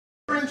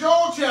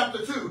Joel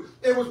chapter 2,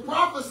 it was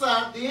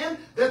prophesied then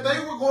that they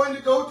were going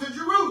to go to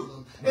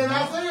Jerusalem. In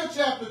Isaiah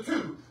chapter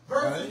 2,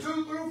 verses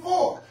 2 through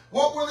 4,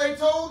 what were they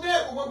told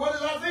there? What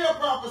did Isaiah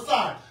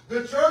prophesy?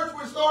 The church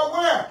would start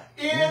where?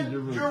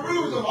 In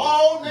Jerusalem.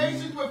 All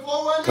nations would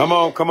flow unto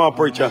it. Come on,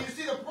 preacher. And you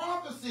see the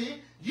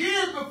prophecy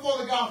years before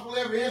the gospel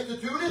ever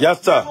instituted.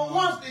 Yes, sir. Never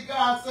once did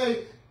God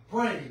say,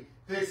 pray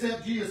to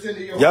accept Jesus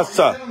into your yes,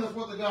 heart. Sir. Telling us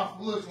what the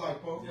gospel looks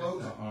like, folks.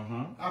 Yes,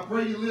 I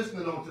pray you're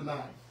listening on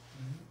tonight.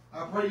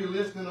 I pray you're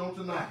listening on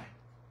tonight.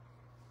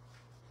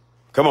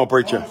 Come on,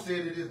 preacher. Paul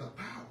said it is the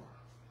power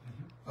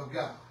of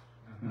God.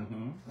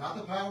 Not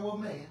the power of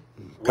man.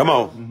 Come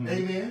on.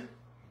 Amen.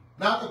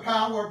 Not the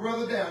power of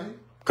Brother Downey.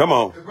 Come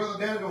on. Because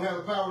Brother Downey don't have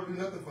the power to do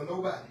nothing for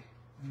nobody.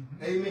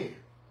 Amen.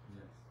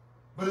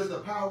 But it's the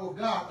power of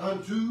God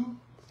unto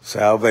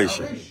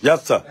salvation.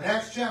 Yes, sir. In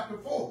Acts chapter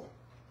 4.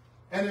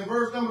 And in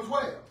verse number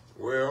 12.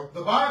 Well,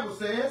 the Bible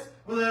says,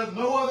 well, there's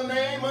no other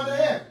name under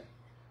heaven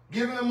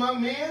given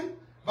among men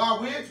by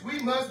which we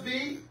must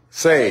be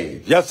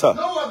saved. Yes, sir.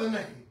 No other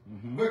name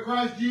but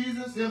Christ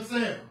Jesus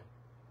himself.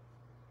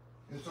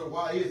 And so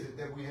why is it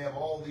that we have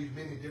all these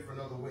many different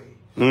other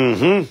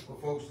ways for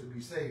folks to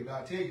be saved?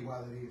 I'll tell you why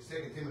that is.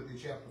 2 Timothy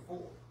chapter 4.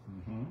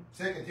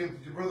 2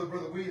 Timothy, brother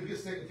Williams,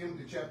 get 2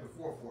 Timothy chapter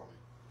 4 for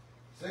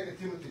me. 2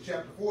 Timothy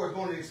chapter 4 is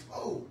going to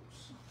expose.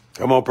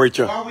 Come on,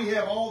 preacher. Why we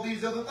have all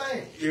these other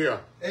things. Yeah.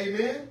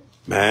 Amen.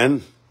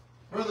 Man.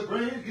 Brother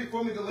Green, get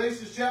for me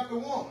Galatians chapter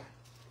 1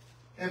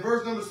 and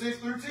verse number 6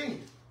 through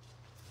 10.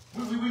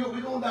 We're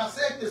going to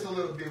dissect this a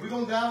little bit. We're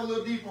going to dive a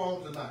little deeper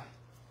on tonight.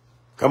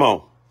 Come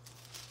on.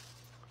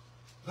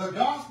 The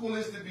gospel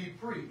is to be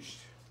preached.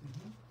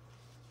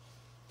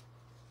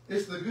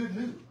 It's the good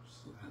news.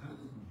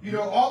 You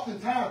know,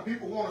 oftentimes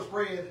people want to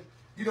spread,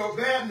 you know,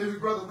 bad news,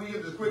 Brother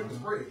Williams, is quick to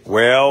spread.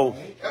 Well.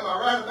 Am I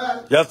right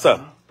about it? Yes,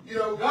 sir. You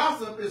know,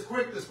 gossip is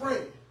quick to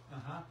spread.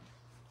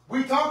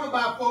 We talk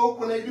about folk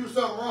when they do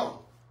something wrong.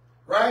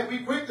 Right? We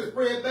quick to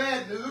spread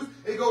bad news.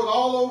 It goes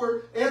all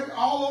over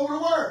the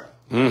world.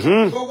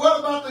 But what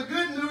about the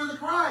good news of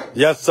Christ?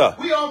 Yes, sir.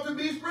 We ought to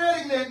be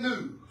spreading that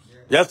news.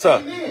 Yes, sir.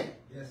 Amen.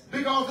 Yes, sir.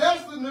 Because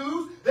that's the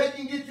news that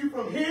can get you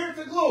from here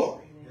to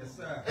glory. Yes,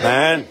 sir.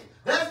 Man.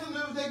 That's the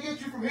news that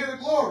gets you from here to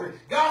glory.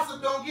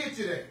 Gossip don't get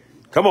you there.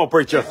 Come on,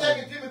 preacher.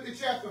 In 2 Timothy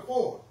chapter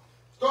 4,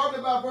 starting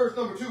about verse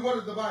number 2, what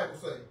does the Bible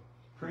say?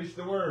 Preach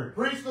the word.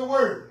 Preach the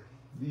word.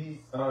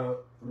 Be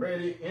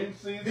ready in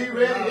season. Be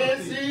ready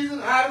in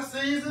season, out of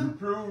season.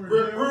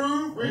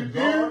 Reprove,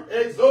 rebuke,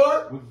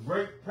 exhort. With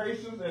great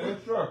patience and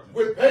instruction.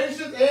 With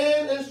patience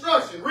and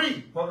instruction.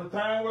 Read. For the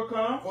time will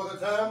come. For the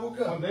time will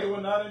come. When they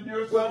will not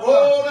endure sound doctrine.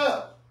 Hold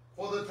up.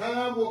 For the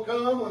time will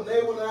come when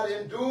they will not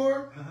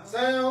endure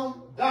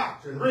sound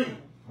doctrine. Read.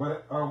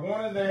 But are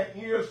wanting their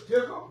ears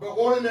tickled. But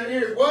wanting their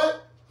ears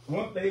what?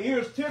 Want their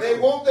ears tickled. They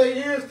want their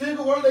ears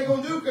tickled. What are they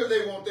going to do because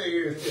they want their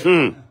ears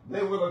tickled?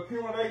 They will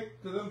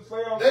accumulate to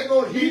themselves. They're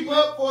going to heap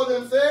up for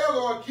themselves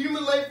or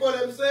accumulate for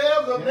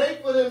themselves or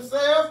make for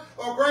themselves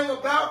or bring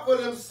about for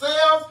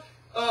themselves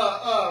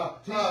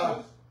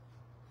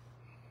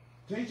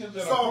teachers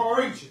in some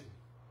preaching.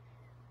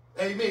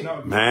 Amen.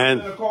 No, man.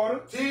 In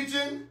accordance.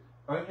 Teaching.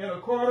 In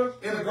accordance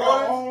to their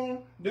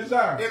own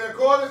desires. In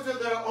accordance to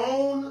their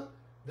own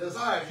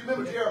desires. You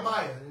remember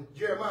Jeremiah in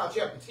Jeremiah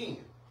chapter 10.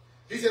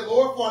 He said,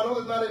 Lord, for I know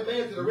there's not a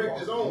man to direct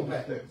his own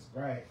path.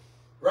 Right.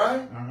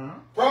 Right?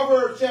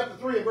 Proverbs chapter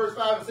 3 and verse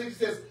 5 and 6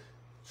 says,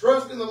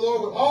 trust in the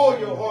Lord with all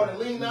your heart and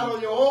lean not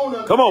on your own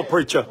understanding. Come on,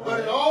 preacher. But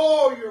in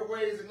all your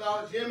ways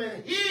acknowledge him,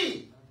 and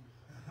he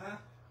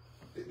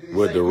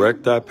will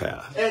direct thy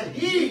path. And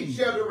he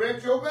shall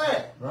direct your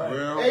path. Right.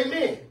 Well,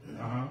 Amen.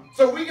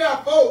 So we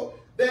got folk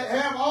that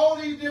have all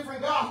these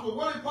different gospels.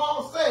 What did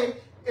Paul say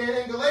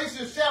in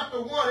Galatians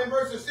chapter 1 and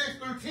verses 6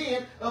 through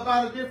 10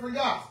 about a different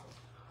gospel?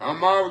 I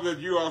marvel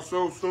that you are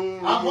so soon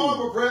removed. I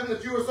marvel, brethren,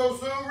 that you are so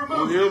soon From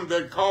removed. him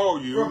that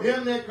called you. From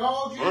him that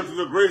called you. Unto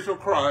the grace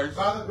of Christ.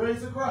 By the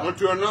grace of Christ.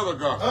 Unto another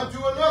gospel. Unto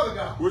another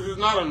gospel. Which is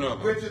not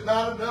another. Which is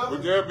not another.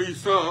 But there be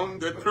some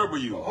that trouble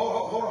you.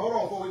 Hold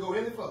on before we go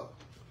any further.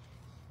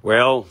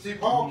 Well. See,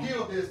 Paul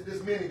killed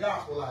this many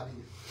gospel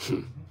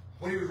ideas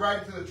when he was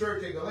writing to the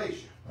church in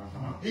Galatia.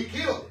 He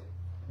killed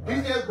it.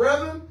 He said,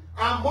 brethren,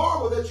 I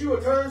marvel that you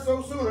are turned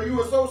so soon, or you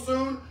are so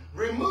soon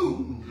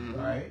removed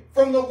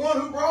from the one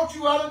who brought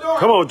you out of darkness.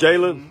 Come on,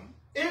 Jaelyn.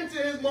 Into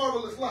his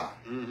marvelous light.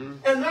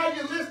 And now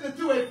you're listening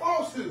to a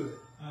falsehood.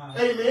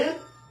 Amen.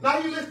 Now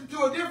you listen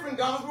to a different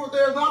gospel.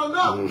 There's not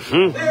another.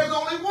 There's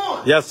only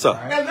one. Yes, sir.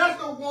 And that's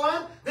the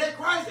one that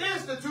Christ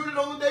instituted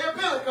on the day of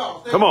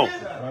Pentecost. Come on.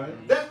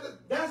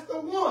 That's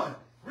the one.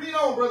 Read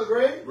on, Brother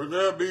Greg. But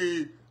there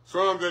be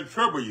some that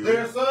trouble you.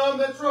 There are some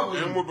that trouble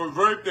you. And will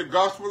pervert the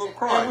gospel of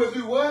Christ. And will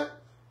do what?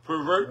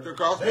 Pervert the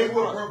gospel They of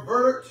will Christ.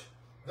 pervert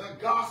the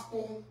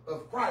gospel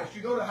of Christ.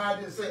 You notice how I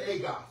didn't say a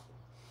gospel,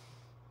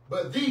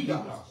 but the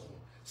gospel.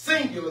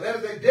 Singular. That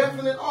is a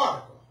definite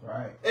article.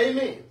 Right.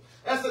 Amen.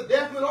 That's a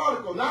definite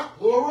article. Not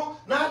plural,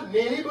 not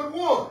many, but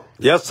one.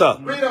 Yes, sir.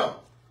 Read on.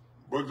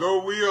 But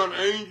though we are an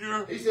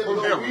angel He said, from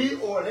 "But heaven, we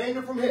or an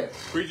angel from heaven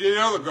preach any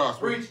other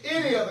gospel, preach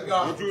any other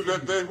don't you gospel,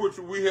 let that which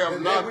we have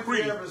and not that which we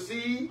preached have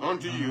received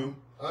unto you,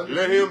 unto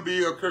let you, him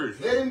be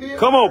accursed. let him be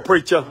Come on, accursed."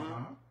 preacher.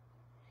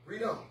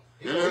 Read on.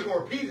 He's And going to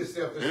repeat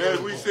himself. And as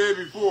we said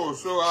before,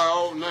 so I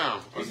ought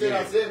now. He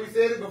said, again. we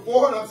said it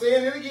before, and I'm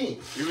saying it again.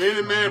 If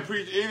any man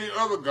preach any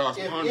other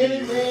gospel If unto any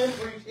you, man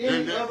preach than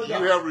any that other you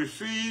gospel, have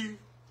received,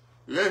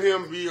 let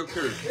him be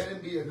accursed. let him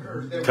be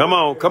accursed. Come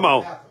on, come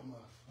on.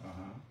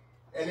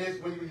 And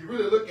it's, when you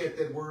really look at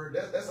that word,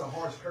 that's a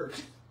harsh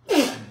curse.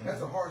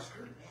 That's a harsh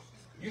curse.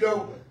 You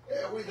know,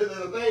 there's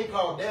a thing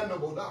called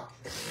damnable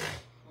doctrine.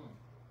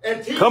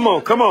 And Come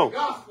on, come on. the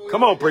gospel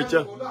Come is on, a preacher.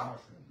 damnable doctrine.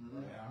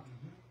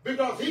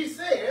 Because he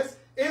says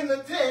in the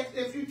text,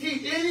 if you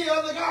teach any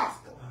other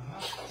gospel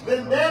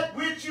than that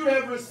which you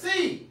have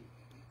received,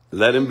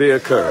 Let him be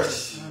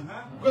accursed.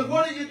 because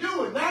what are you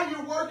doing? Now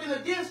you're working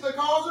against the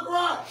cause of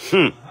Christ.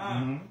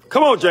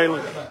 Come on,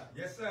 Jaelyn.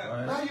 Yes,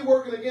 sir. Now you're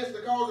working against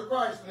the cause of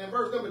Christ. And in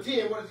verse number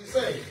 10, what does he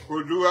say?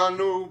 For do I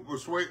now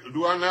persuade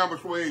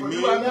For men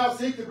do I now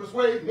seek to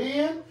persuade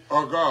men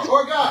or God?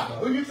 or God?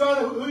 Who you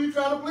trying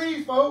to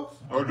please, folks?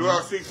 Or do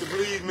I seek to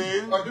please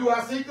men? Or do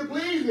I seek to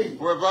please me?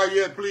 For if I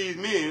yet please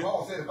men,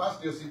 Paul said, if I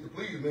still seek to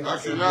please men, I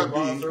should not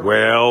be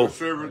Well, a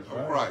servant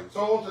of Christ.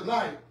 So on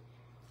tonight,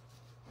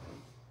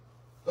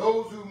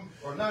 those who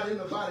are not in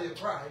the body of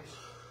Christ,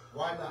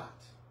 why not?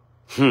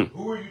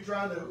 Who are you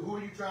trying to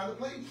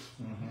please?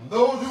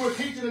 Those who are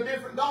teaching a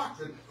different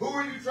doctrine, who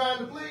are you trying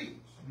to please?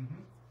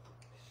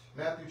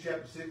 Matthew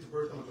chapter 6,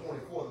 verse number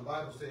 24, the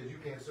Bible says you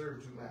can't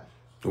serve two masters.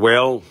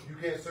 well, You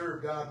can't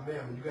serve God and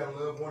mammon. You got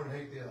to love one and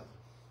hate the other.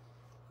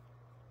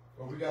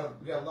 But we got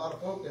a lot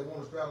of folk that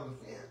want to straddle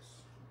the fence.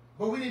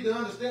 But we need to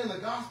understand the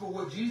gospel,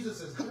 what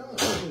Jesus has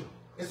done.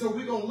 And so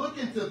we're going to look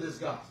into this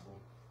gospel.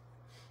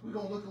 We're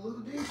going to look a little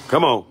deeper.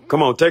 come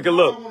on, take a I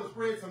look. want to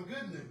spread some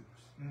good news.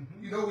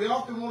 You know, we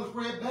often want to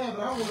spread bad,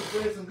 but I want to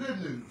spread some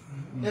good news.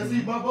 And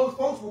see, most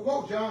folks will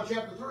quote John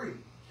chapter 3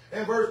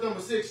 and verse number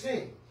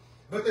 16.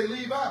 But they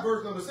leave out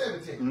verse number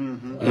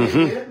 17.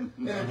 Amen.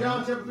 And in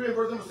John chapter 3 and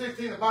verse number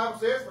 16, the Bible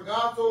says, for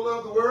God so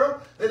loved the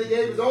world that he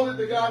gave his only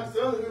begotten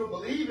Son, that who will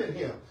believe in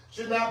him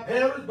should not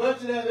perish, but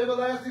should have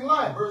everlasting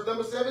life. Verse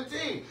number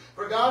 17,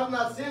 for God did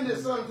not send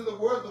his Son into the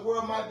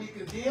world might be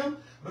condemned,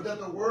 but that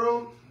the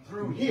world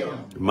through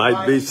him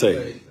Might be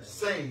saved. Yes,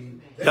 sir.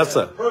 That's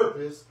the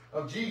purpose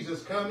of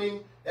Jesus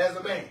coming as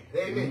a man.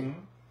 Amen.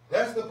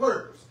 That's the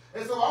purpose.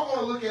 And so I want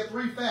to look at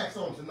three facts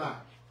on tonight.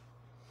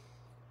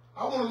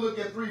 I want to look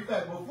at three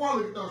facts. Before I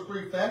look at those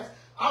three facts,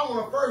 I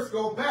want to first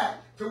go back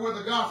to where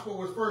the gospel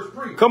was first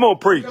preached. Come on,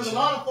 preach. Because a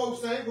lot of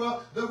folks say,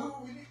 well,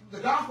 the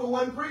gospel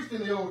wasn't preached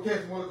in the Old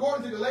Testament. Well,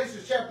 according to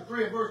Galatians chapter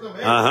 3 and verse number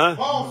 8,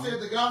 Paul said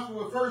the gospel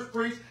was first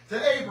preached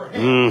to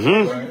Abraham.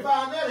 Where you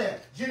find that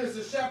at?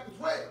 Genesis chapter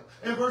 12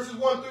 and verses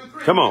 1 through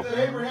 3. Come on. That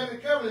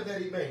Abrahamic covenant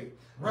that he made.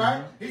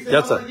 Right? He said,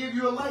 Yes, I'm going sir. to give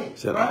you a land.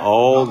 Said right?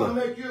 all I'm going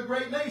to make you a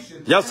great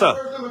nation. Yes, sir. And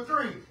verse number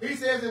 3, he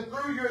says, and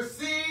through your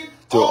seed,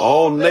 To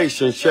all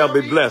nations shall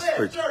be blessed,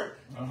 Church.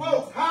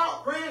 Folks,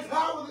 friends,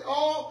 how were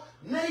all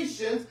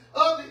nations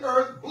of the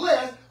earth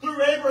blessed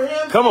through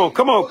Abraham's Come on, seed?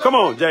 come on, Well, come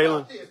on, let's think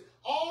about Jaelyn. this.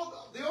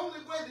 The only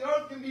way the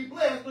earth can be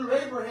blessed through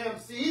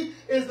Abraham's seed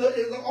is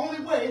the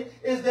only way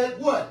is that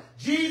what?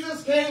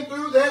 Jesus came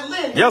through that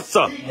lineage. Yes,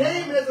 sir. He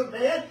came as a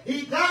man.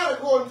 He died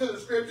according to the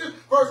scriptures.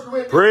 1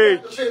 Corinthians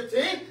Preach. chapter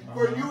 15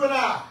 for you and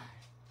I.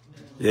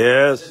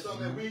 Yes. So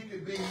that we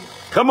could be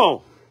Come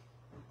on.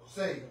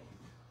 saved.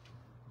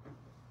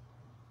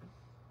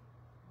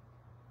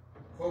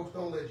 Folks,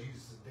 don't let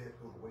Jesus' death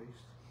go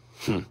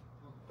to waste.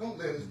 Don't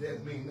let his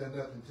death mean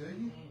nothing to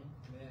you.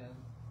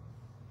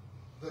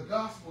 The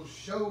gospel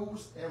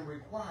shows and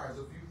requires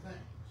a few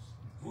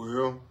things.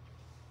 Well,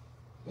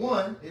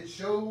 One, it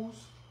shows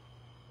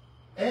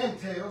and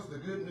tells the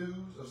good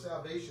news of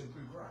salvation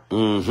through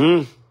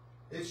Christ.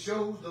 It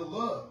shows the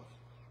love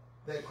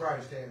that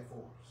Christ had for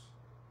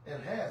us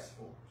and has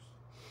for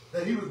us.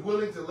 That he was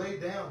willing to lay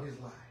down his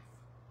life.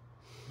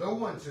 No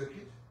one took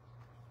it.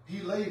 He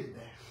laid it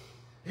down.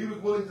 He was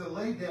willing to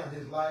lay down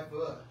his life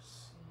for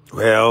us.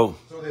 Well,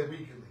 So that we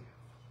could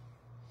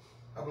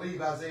live. I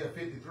believe Isaiah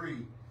 53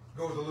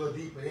 goes a little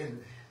deeper into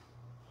that.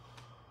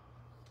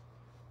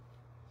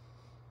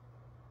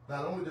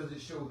 Not only does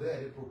it show that,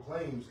 it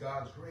proclaims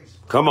God's grace.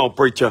 come on,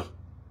 preacher.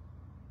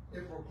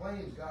 It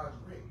proclaims God's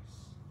grace.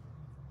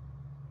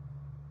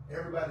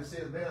 Everybody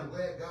says, man, I'm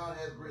glad God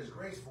is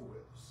graceful with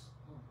us.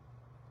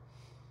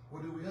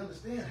 Well, do we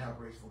understand how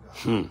graceful God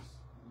is?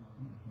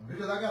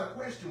 Because I got a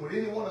question. Would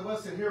any one of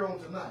us in here on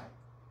tonight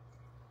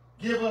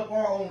give up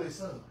our only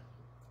son?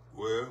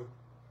 well,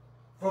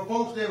 For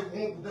folks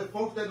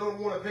that don't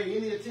want to pay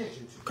any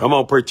attention to. Come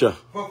on, preacher.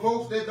 For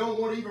folks that don't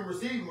want to even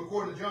receive him,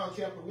 according to John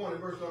chapter 1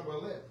 and verse number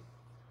 11.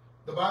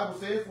 The Bible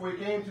says, for he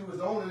came to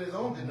his own, and his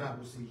own did not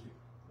receive him.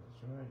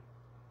 That's right.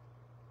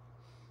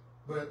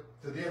 But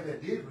to them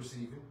that did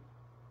receive him,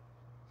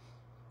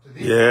 to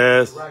them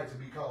Yes. the right to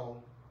be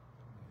called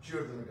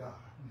children of God.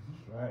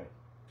 That's right.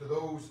 To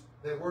those,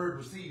 that word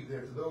received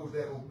there, to those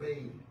that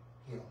obeyed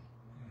him.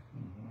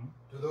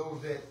 to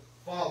those that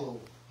follow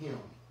him,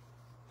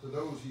 to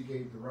those he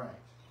gave the right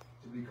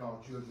to be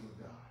called children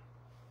of God.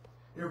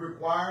 It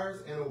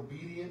requires an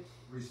obedient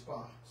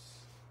response.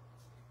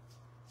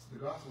 The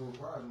gospel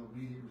requires an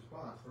obedient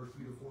response. 1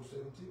 Peter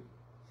 4:17.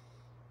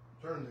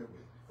 Turn there with me.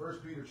 1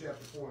 Peter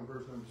chapter 4 and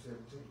verse number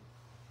 17.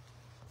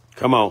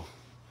 Come on.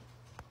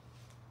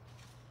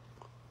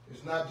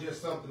 It's not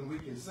just something we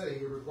can say.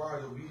 It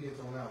requires obedience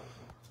on our part.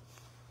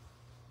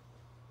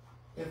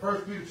 In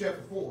 1 Peter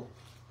chapter 4,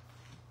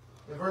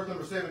 in verse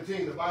number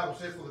 17, the Bible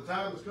says, "For the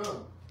time has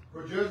come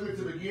for judgment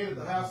to begin at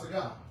the house of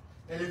God.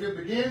 And if it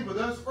begins with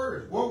us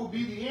first, what will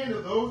be the end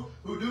of those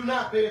who do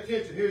not pay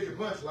attention?" Here's your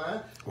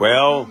punchline.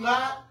 Well, Who do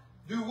not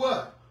do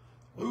what?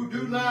 Who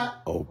do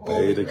not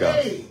obey the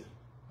gospel.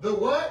 The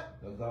what?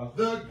 The gospel.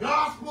 The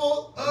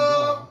gospel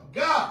of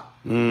God.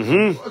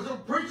 Mm-hmm. So,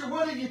 preacher,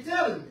 what are you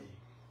telling me?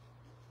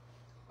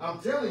 I'm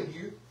telling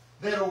you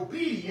that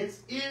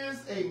obedience is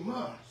a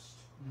must.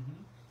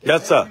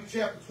 Yes, sir.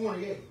 Matthew chapter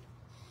 28,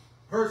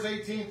 verse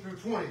 18 through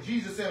 20.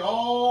 Jesus said,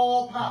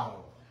 "All power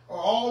or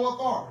all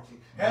authority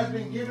has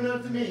been given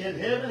unto me in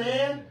heaven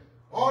and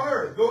on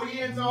earth. Go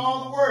ye into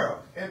all the world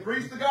and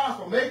preach the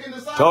gospel, making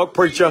disciples, Talk,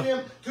 preacher. teaching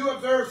them to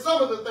observe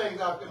some of the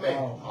things I've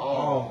commanded."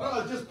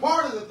 Oh. Just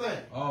part of the thing.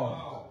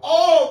 Oh.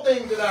 All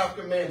things that I've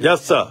commanded.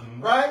 Yes, sir.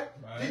 Right?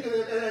 Right.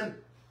 And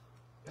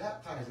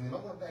baptizing them.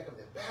 I'm going back up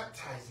there.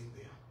 Baptizing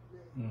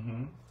them.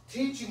 Mm-hmm.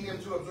 Teaching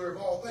them to observe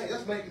all things.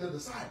 That's making a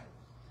disciple.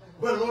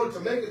 But in order to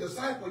make a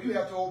disciple, you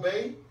have to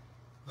obey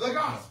the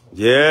gospel.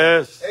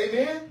 Yes.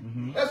 Amen?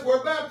 Mm-hmm. That's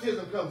where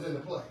baptism comes into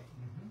play.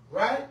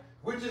 Right?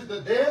 Which is the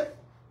death,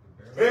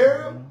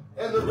 burial,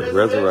 and the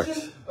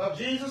resurrection of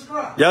Jesus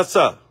Christ. Yes,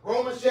 sir.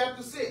 Romans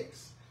chapter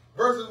 6,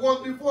 verses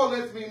 1 through 4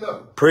 lets me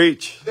know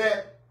Preach.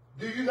 that,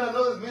 do you not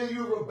know that many of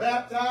you were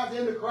baptized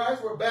into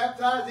Christ, were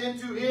baptized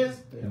into his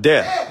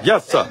Death.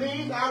 Yes, sir. That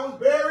means I was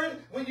buried.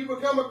 When you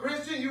become a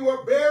Christian, you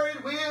were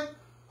buried with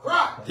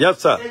Christ. Yes,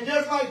 sir. And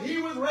just like he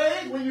was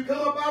raised, when you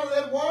come up out of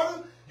that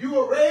water, you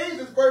were raised,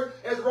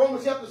 as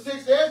Romans chapter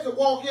 6 says, to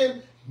walk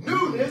in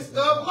newness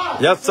of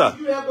life. Yes, sir.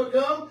 You have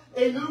become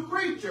a new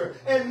creature.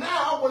 And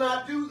now, when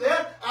I do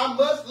that, I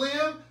must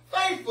live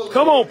faithfully.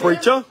 Come on, Amen?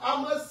 preacher.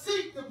 I must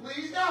seek to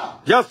please God.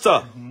 Yes,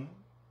 sir. And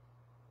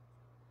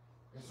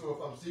so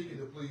if I'm seeking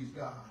to please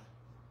God,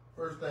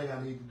 first thing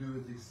I need to do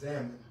is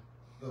examine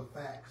the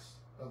facts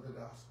of the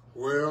gospel.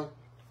 Well,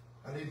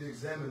 I need to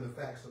examine the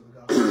facts of the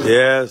gospel.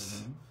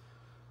 Yes.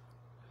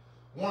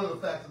 One of the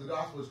facts of the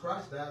gospel is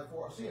Christ died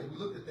for our sins. We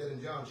looked at that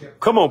in John chapter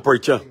Come on,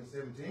 preacher.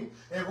 17.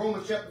 And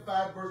Romans chapter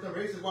 5, verse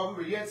number 8 says, "While we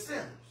were yet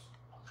sinners,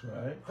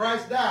 Right.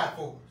 Christ died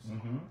for us."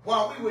 Mm-hmm.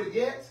 While we were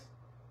yet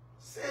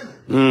sinners.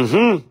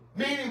 Mm-hmm.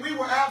 Meaning we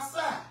were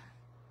outside.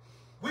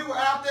 We were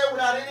out there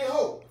without any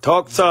hope.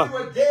 Talk, We sir.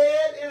 were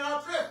dead in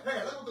our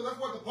trespasses. That's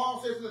what the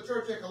Paul says to the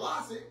church at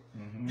Colossae.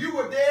 Mm-hmm. You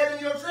were dead in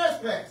your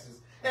trespasses.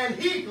 And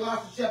he,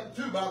 Colossians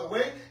chapter 2, by the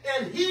way,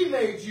 and he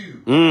made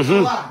you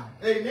alive.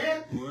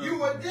 Amen? Well. You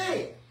were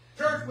dead.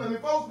 Church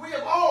women, folks, we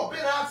have all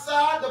been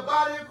outside the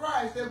body of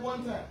Christ at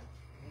one time.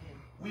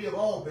 We have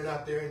all been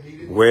out there and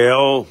needed.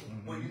 Well,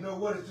 Well, you know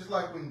what? It's just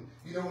like when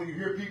you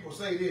hear people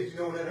say this,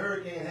 when that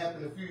hurricane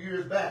happened a few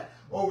years back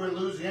over in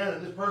Louisiana,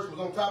 and this person was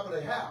on top of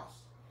their house.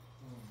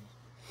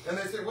 And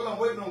they said, "Well, I'm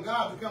waiting on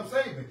God to come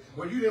save me."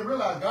 Well, you didn't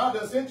realize God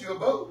done sent you a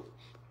boat.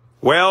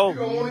 You well,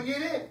 don't want to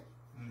get in.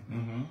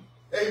 Mm-hmm.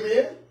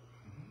 Amen?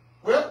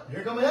 Well,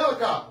 here come a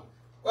helicopter.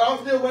 Well,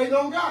 I'm still waiting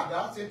on God.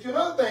 God sent you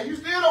another thing. You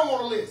still don't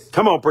want to listen.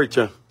 come on,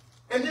 preacher.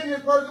 And then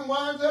this person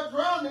winds up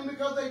drowning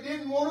because they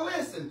didn't want to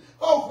listen.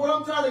 Folks, what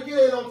I'm trying to get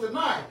at on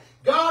tonight,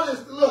 God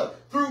is,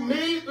 look, through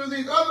me, through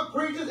these other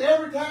preachers,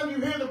 every time you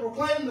hear them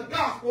proclaim the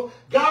gospel,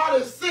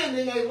 God is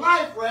sending a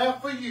life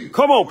raft for you.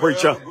 Come on,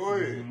 preacher. go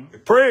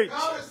ahead. Preach.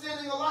 God is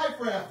sending a life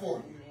raft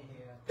for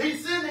you.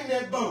 He's sending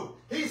that boat.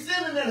 He's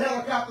sending that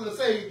helicopter to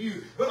save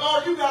you. But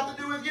all you got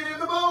to do is get in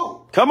the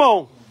boat. Come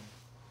on.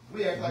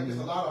 We act like there's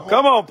a lot of hard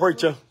Come on, work.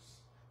 preacher.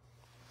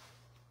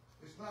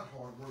 It's not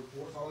hard work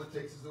for us. All it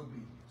takes is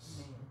obedience.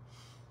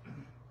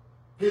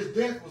 His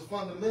death was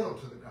fundamental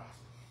to the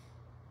gospel.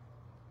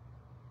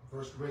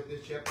 1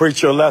 Corinthians chapter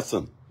Preach your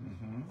lesson.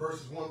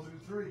 verses 1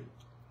 through 3.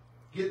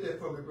 Get that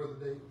for me, Brother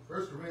David.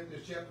 1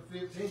 Corinthians chapter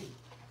 15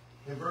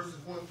 and verses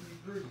 1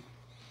 through 3.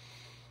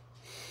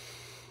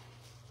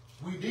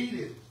 We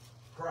needed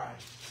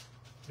Christ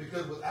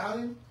because without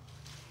him,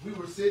 we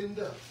were sitting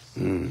ducks.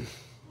 In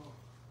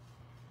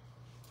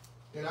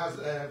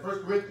 1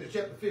 Corinthians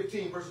chapter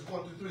 15, verses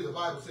 1 through 3, the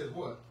Bible says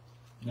what?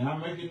 Now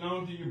make it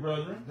known to you,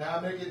 brethren, Now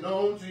I make it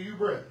known to you,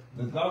 brethren,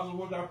 the gospel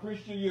which I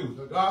preach to you,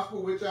 the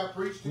gospel which I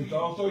preach to which you,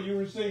 also you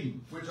received,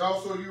 which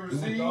also you which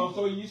receive,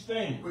 also you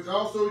stand, which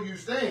also you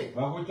stand,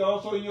 by which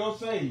also you are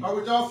saved. by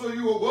which also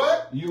you are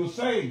what? You are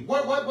saved.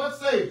 What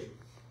saved you?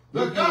 The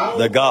With gospel.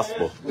 The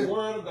gospel. The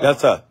word of God.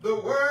 Yes, sir. The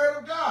word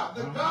of God.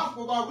 The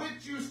gospel by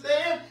which you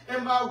stand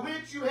and by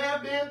which you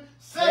have been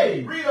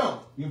saved. Read on.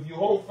 If you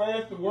hold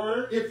fast the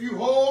word. If you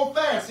hold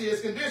fast, see,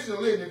 it's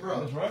conditional, isn't it,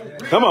 brother? That's right.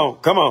 Come on,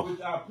 come on.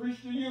 Which I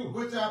preach to you.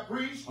 Which I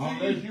preach to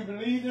Unless you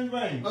believed in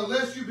vain.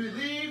 Unless you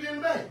believed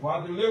in vain.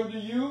 What I delivered to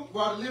you.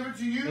 What I delivered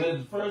to you.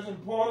 Is first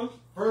importance.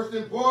 First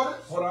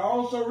importance. What I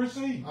also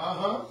received.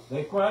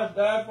 That Christ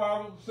died for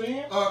our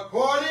sins.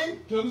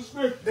 According to the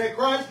scripture. That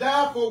Christ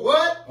died for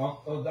what?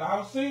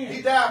 Our sins.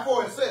 He died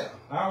for himself.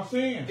 Our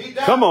sins.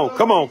 Come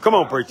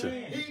on, preacher.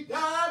 He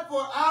died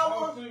for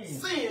our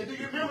sin. Do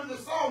you remember the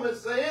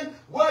psalmist saying,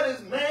 what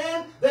is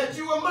man that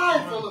you are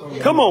mindful of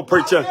him? Come on,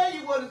 preacher. I'll tell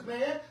you what is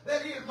man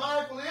that he is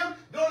mindful of him.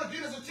 Go to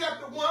Genesis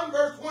chapter 1,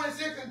 verse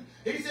 26, and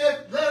he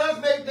said, let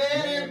us make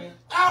man in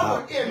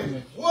our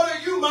image. What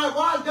are you,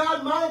 why is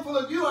God mindful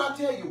of you? I'll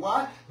tell you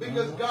why.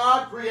 Because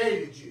God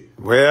created you.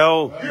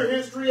 Well. You're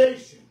his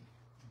creation.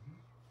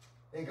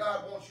 And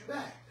God wants you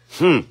back.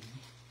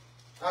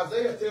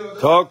 Isaiah tells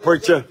us Talk,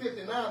 preacher.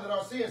 59 that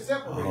our sins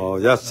separate. Oh,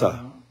 yes, sir.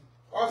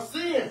 Our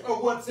sins are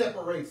what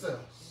separates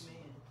us.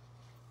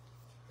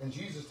 And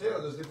Jesus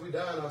tells us if we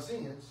die in our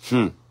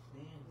sins,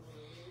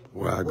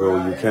 where I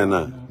go, you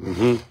cannot.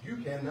 You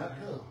cannot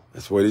come.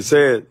 That's what he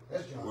said.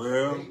 That's John 8.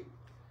 Well.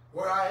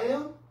 Where I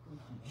am,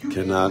 you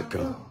cannot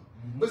come. come.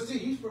 But see,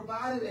 he's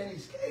provided an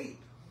escape.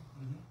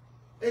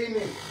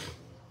 Amen.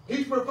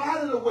 He's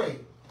provided a way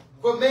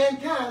for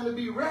mankind to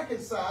be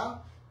reconciled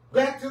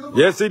back to the Lord.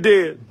 Yes, he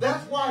did.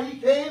 That's why he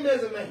came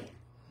as a man.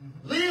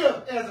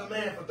 Lived as a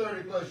man for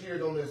 30 plus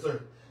years on this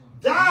earth.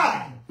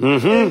 Died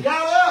and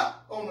got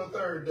up on the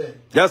third day.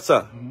 Yes,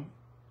 sir.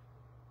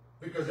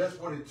 Because that's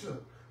what it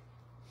took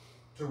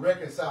to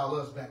reconcile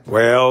us back to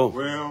Well.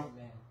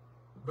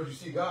 But you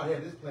see, God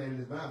had this plan in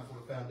his mind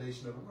before the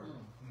foundation of the world.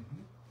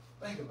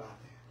 Think about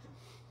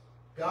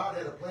that. God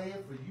had a plan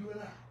for you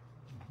and I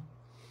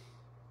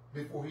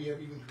before he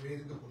ever even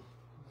created the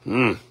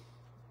world.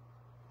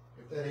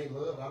 If that ain't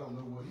love, I don't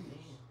know what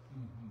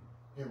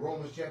is. In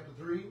Romans chapter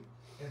 3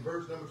 and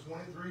verse number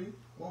 23,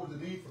 what was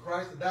the need for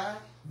Christ to die?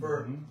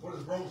 For what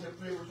does Romans chapter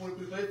 3 and verse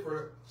 23 say?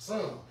 For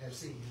some have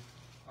sinned.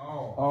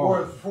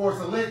 For a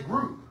select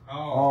group.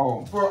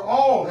 For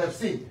all have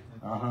sinned.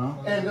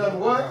 And done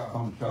what?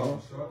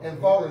 And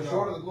fallen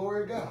short of the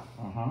glory of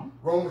God.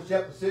 Romans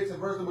chapter 6 and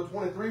verse number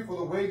 23, for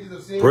the wages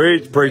of sin.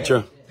 Preach,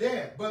 preacher.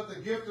 Death, but the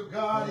gift of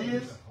God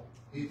is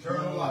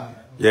eternal life.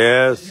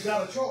 Yes. You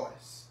got a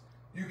choice.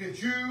 You can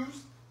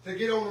choose to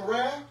get on the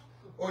raft,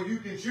 or you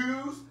can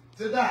choose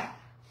to die.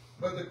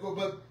 But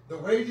the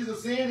wages of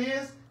sin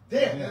is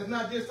death. And it's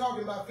not just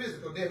talking about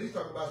physical death. He's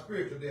talking about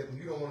spiritual death, and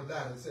you don't want to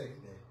die in the second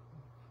day.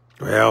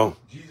 Well.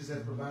 Jesus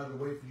has provided a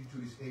way for you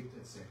to escape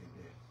that second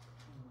death.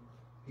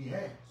 He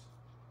has.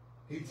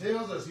 He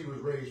tells us he was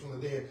raised from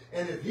the dead.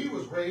 And if he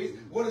was raised,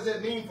 what does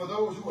that mean for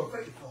those who are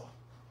faithful?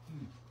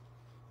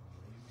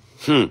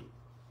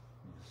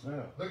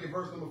 Look at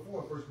verse number 4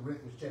 of 1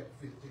 Corinthians chapter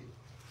 15.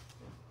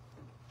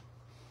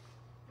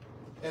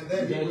 And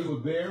that he was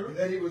buried. And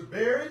that he was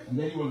buried. And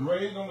that he was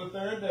raised on the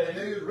third day. And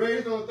that he was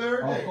raised on the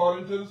third day.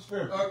 According to the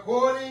scripture.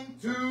 According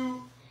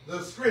to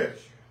the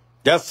scripture.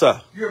 Yes,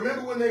 sir. You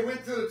remember when they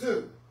went to the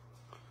tomb?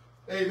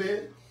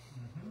 Amen.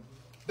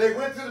 They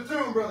went to the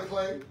tomb, Brother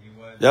Clay.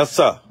 Yes,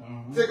 sir.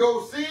 To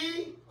go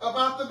see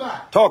about the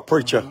body. Talk,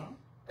 preacher.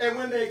 And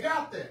when they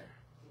got there,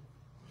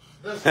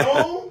 the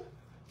stone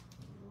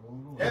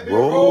had been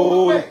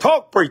rolled away.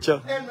 Talk, preacher.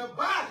 And the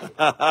body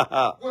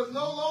was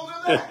no longer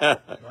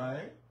there.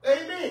 Right.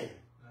 Amen.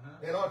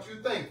 And aren't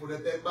you thankful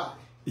that that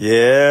body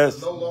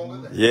was no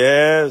longer there?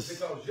 Yes.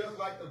 Because just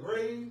like the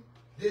grave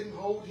didn't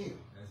hold him,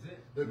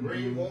 the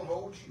grave won't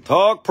hold you.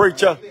 Talk,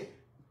 preacher. Amen.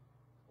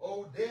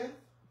 Oh, death.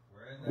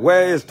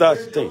 Where is that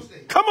sting?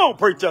 Come on,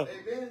 preacher.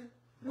 Amen.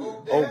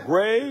 Oh, Oh,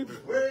 grave.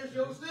 Where is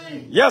your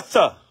sting? Yes,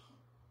 sir.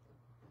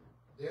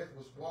 Death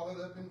was swallowed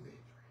up in victory.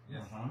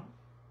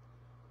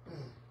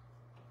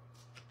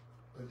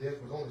 But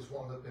death was only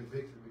swallowed up in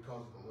victory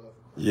because of the love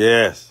of Christ.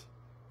 Yes.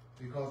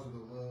 Because of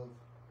the love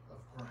of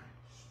Christ.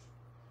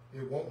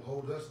 It won't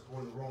hold us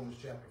according to Romans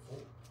chapter 4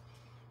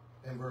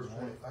 and verse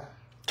 25.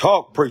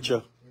 Talk,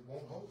 preacher. It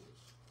won't hold us.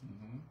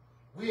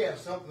 We have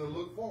something to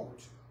look forward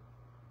to.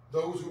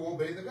 Those who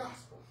obey the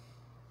gospel.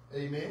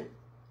 Amen.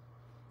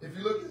 If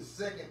you look at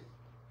 2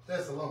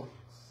 Thessalonians.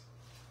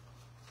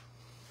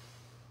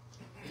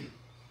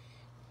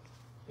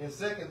 In 2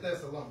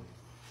 Thessalonians.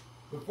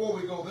 Before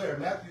we go there,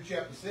 Matthew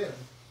chapter 7.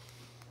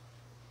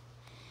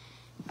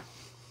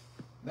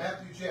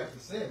 Matthew chapter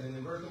 7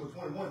 and verse number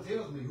 21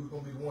 tells me who's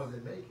going to be the ones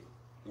that make it.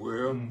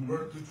 Well.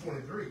 Verse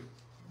 23.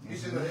 He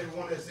said, that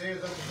everyone that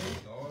says unto me,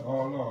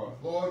 Oh, Lord.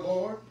 Lord,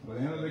 Lord, will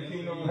enter the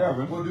kingdom of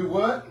heaven. Will do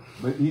what?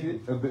 But he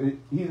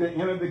that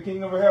entered the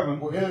kingdom of heaven.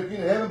 Will enter the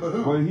kingdom of heaven, but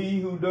who? But he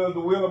who does the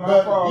will of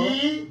my Father.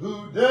 He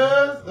who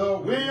does the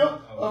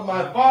will of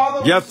my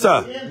Father. Yes,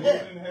 sir. In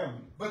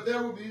heaven. But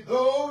there will be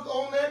those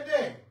on that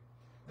day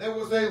that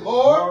will say,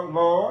 Lord,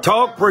 Lord,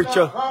 talk,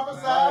 preacher.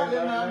 Prophesied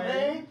in thy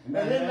name,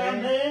 and in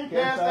thy name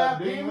cast out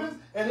demons,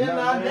 and in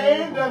thy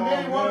name done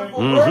many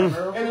wonderful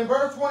works. And in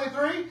verse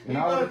 23, he's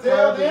going to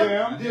tell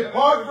them,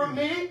 depart from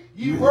me,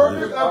 ye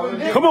workers of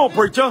iniquity. Come on,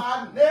 preacher.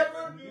 I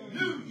never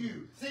knew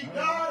you. See,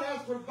 God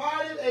has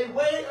provided a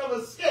way of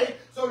escape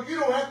so you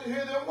don't have to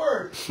hear them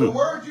words. The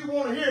words you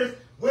want to hear is,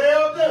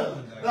 well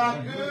done, thy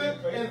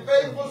good and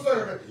faithful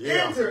servant.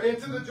 Yeah. Enter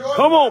into the joy.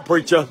 Come on,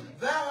 preacher.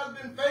 Thou hast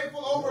been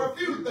faithful over a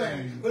few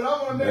things, but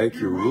I'm going to make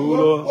you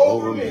ruler ruler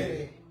over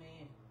many.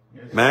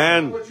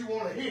 Man. That's what you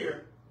want to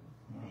hear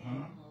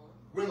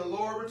when the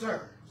Lord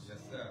returns.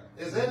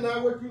 Is that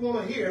not what you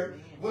want to hear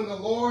when the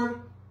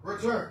Lord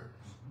returns?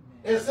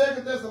 In 2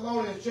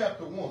 Thessalonians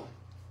chapter 1.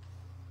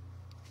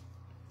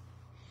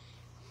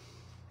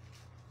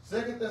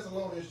 2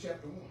 Thessalonians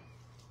chapter 1.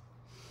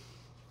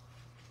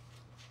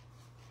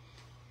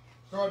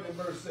 Starting in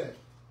verse 7.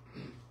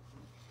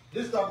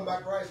 This is talking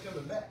about Christ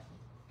coming back.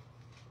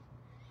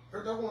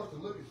 Church, I want us to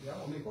look at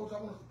this. Folks, I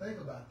want us to think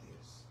about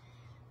this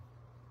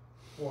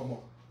for a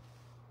moment.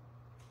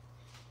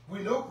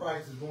 We know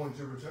Christ is going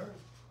to return.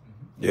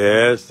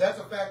 Yes. That's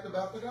a fact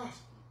about the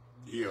gospel.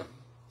 Yeah.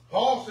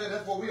 Paul said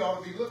that's what we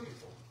ought to be looking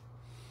for.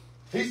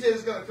 He said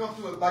it's going to come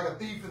to us like a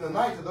thief in the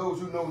night to those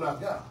who know not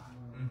God.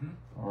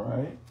 All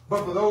right.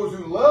 But for those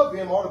who love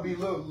him, ought to be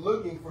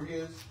looking for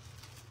his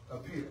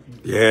appearing.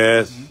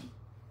 Yes.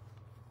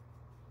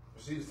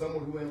 See,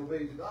 someone who ain't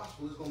obeyed the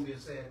gospel, it's going to be a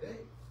sad day.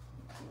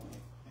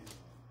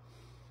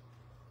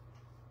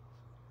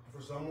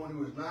 For someone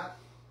who has not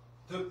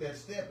took that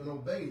step and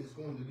obeyed, it's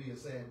going to be a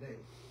sad day.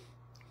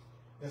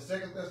 In 2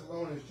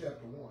 Thessalonians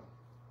chapter 1,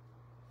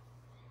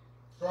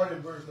 starting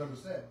in verse number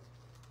 7,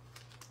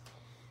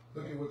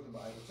 look at what the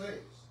Bible says.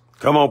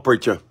 Come on,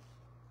 preacher.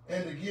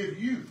 And to give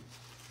you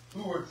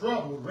who are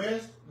troubled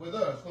rest with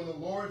us when the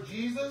Lord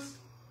Jesus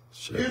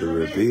Shall be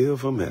revealed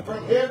from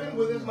heaven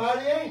with his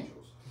mighty angels.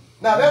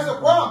 Now that's a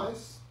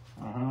promise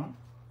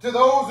to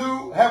those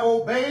who have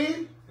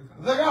obeyed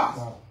the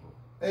gospel.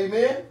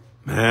 Amen?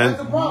 Man.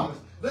 That's a promise.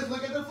 Let's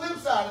look at the flip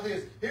side of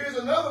this. Here's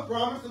another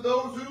promise to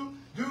those who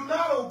do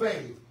not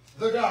obey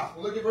the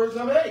gospel. Look at verse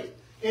number 8.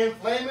 In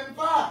flaming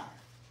fire,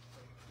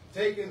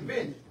 taking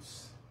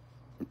vengeance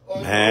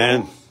on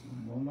Man. those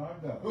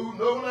who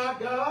know not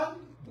God.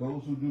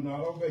 Those who do not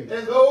obey.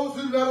 And those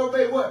who do not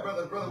obey what,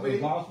 brother The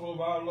William? gospel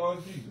of our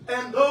Lord Jesus.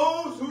 And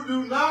those who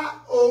do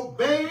not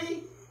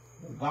obey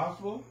The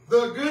gospel.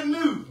 the good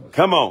news.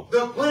 Come on.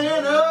 The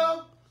plan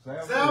of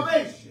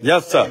salvation.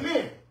 Yes, sir.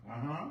 Amen.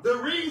 The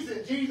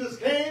reason Jesus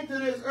came to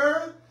this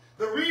earth,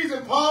 the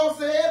reason Paul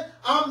said,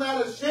 I'm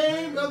not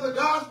ashamed of the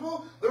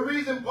gospel, the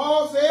reason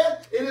Paul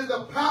said, it is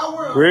the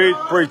power of Great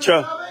God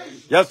preacher. for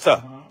salvation. Yes,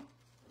 sir.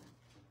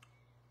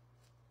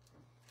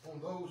 On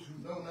those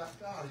who know not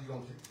God, he's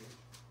going to take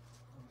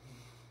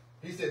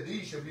it. He said,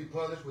 these shall be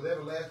punished with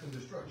everlasting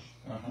destruction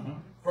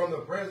from the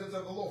presence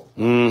of the Lord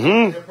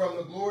and from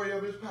the glory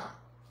of his power.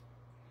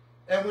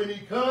 And when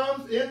he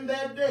comes in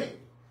that day,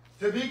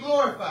 to be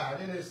glorified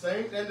in his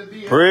saints and to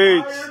be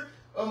admired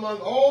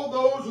among all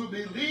those who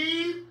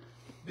believe,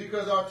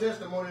 because our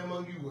testimony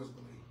among you was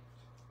believed.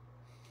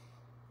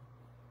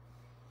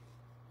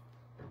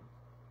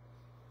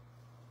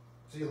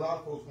 See, a lot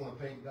of folks want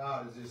to paint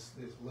God as this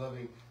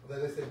loving.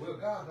 They say, well,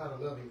 God's not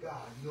a loving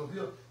God. You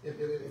know,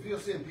 if he'll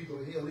send people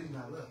to hell, he's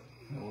not loving.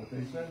 You know what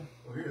they say?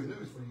 Well, here's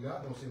news for you.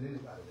 God don't send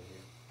anybody to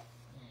hell.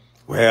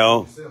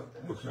 Well.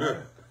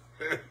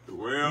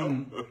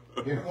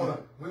 Well,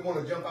 we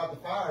want to jump out the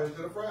fire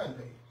into the frying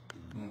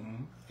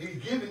pan. He's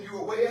giving you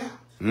a way out.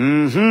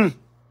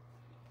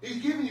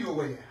 He's giving you a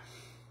way out.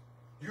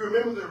 You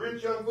remember the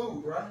rich young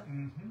fool, right?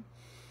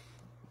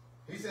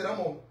 He said, I'm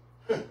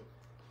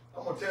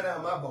gonna tear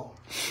down my barn.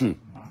 I'm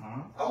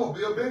gonna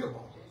build bigger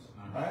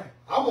barns.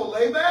 I'm gonna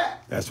lay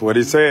back. That's what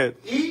he said.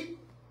 Eat,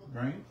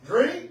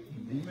 drink,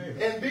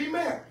 and be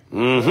merry.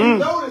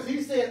 Notice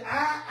he said,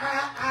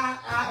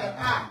 I, and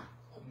I.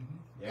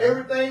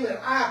 Everything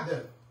that I've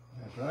done.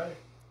 That's right.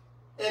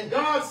 And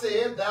God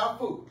said, thou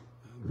fool.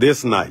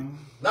 This night.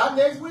 Not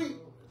next week.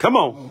 Come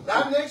on.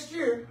 Not next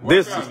year.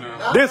 This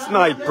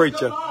night, next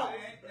preacher. month,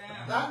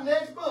 not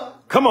next month.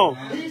 Come on.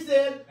 He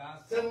said,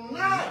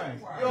 tonight.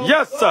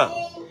 Yes, sir.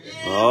 soul is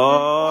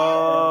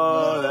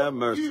Oh, required that of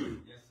mercy.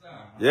 you.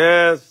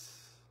 Yes.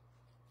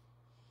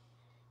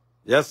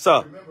 Yes,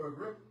 sir. Remember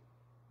Agrippa?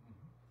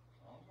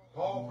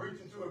 Paul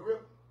preaching to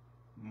Agrippa.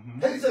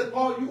 And he said,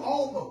 Paul, you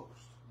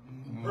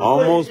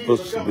almost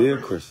supposed to be a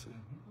Christian.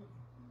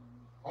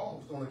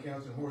 Almost only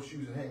counts in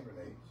horseshoes and hand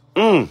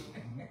grenades.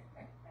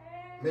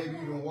 Maybe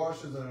even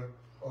washes a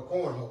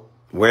cornhole.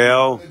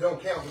 Well. It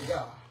don't count with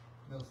God.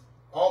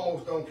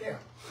 Almost don't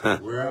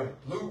count. Well.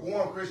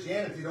 Lukewarm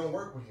Christianity don't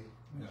work with him.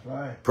 That's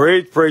right.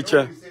 Preach,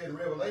 preacher. He said in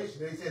Revelation,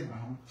 they said,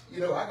 you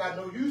know, I got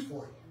no use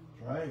for you.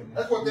 That's right.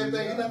 That's what that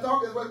thing, he's not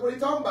talking, that's what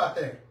he's talking about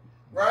there.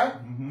 Right?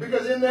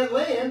 Because in that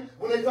land,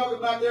 when they talk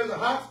about there's a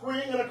hot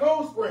spring and a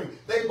cold spring,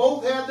 they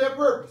both have their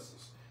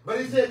purposes. But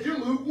he said, you're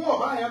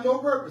lukewarm. I have no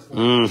purpose for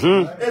you. And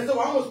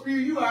so I'm going to spew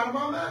you out of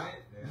my mouth.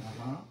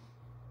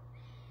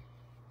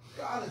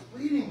 God is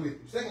pleading with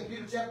you. 2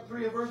 Peter chapter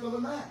 3 and verse number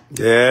 9.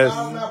 Yes.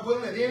 God is not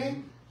willing that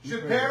any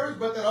should perish,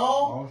 but that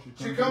all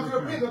should come to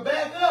repentance. But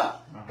back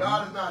up.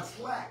 God is not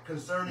slack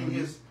concerning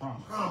his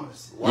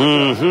promises.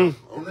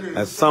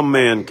 As some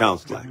man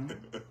counts like.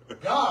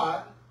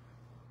 God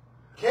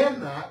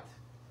cannot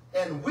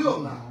and will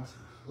not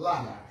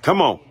lie.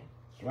 Come on.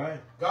 That's right.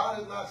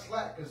 God is not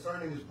slack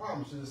concerning his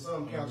promises, as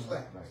some count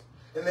slackness.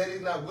 And that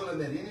he's not willing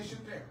that any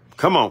should perish.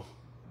 Come on.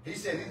 He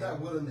said he's not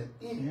willing that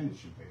any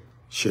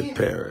Should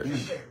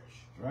perish.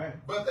 Right.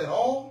 But that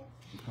all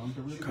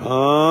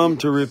Come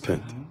to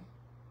repent.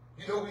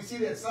 You know, we see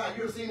that sign.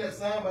 You ever seen that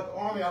sign about the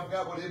army? I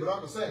forgot what it is, but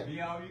Uncle Sam.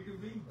 Be all you can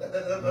be.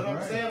 That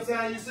Uncle Sam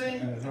sign you see?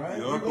 That's right.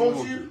 We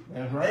want you.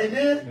 That's right.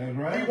 Amen. That's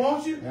right. We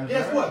want you. That's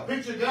Guess right. what?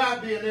 Picture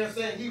God being there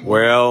saying he wants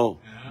Well,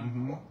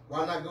 you.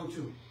 Why not go to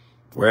him?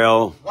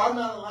 well, Why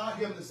not allow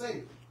him to save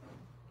you?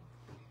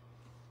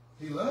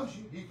 He loves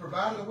you. He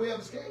provided a way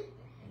of escape.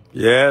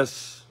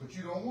 yes. But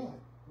you don't want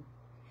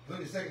it.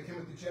 Look at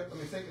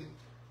 2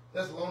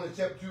 Thessalonians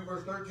chapter 2,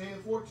 verse 13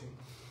 and 14.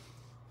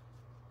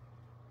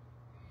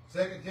 2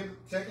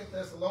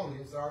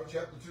 Thessalonians,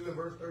 chapter 2 and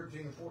verse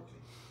 13 and 14.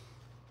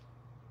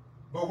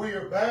 But we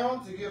are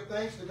bound to give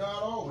thanks to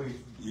God always,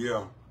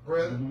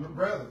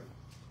 brethren,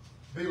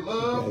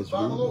 beloved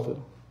by the Lord.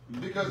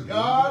 Because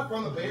God,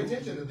 pay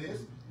attention to this,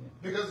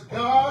 because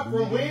God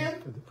from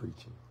when?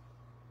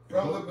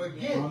 From the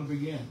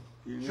beginning,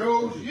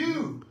 chose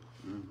you.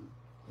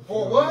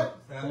 For what?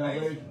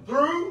 Salvation.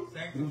 Through?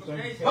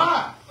 Sanctification.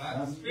 By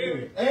the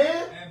Spirit.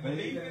 And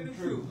belief in the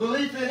truth.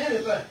 Belief in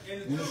anything.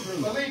 In the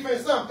truth. Belief in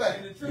something.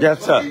 In the truth.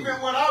 Yes, sir. Belief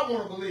in what I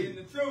want to In believe.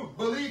 the truth.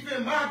 Belief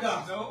in my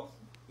gospel.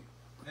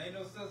 No. Ain't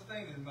no such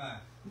thing as mine.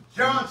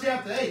 John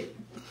chapter 8.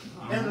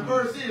 And the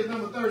verse is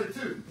number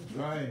 32.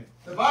 Right.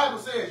 The Bible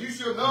says, you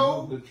shall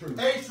know The truth.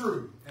 a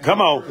truth.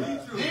 Come on.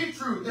 The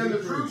truth. And the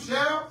truth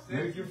shall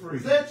Set you free.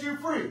 set you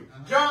free.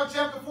 John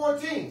chapter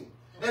 14.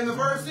 And the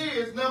verse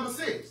is number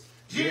 6.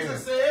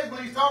 Jesus says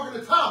when he's talking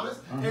to Thomas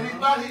and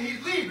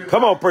he's leaving.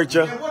 Come on,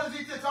 preacher. And what does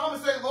he say?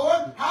 Thomas say,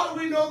 Lord, how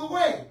do we know the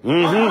way?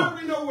 Mhm. How do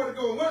we know where to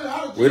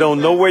go? We don't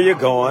know where you're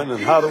going,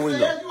 and how do we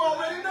Jesus says, know? you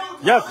already know.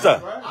 Yes,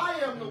 sir. I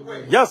am the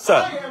way. Yes, sir.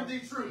 I am the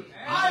truth.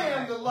 I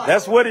am the light.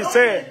 That's what he No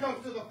said. man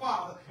comes to the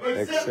Father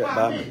Except except by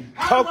by me. me.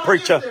 How Talk, do I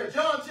preacher. get there?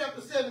 John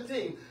chapter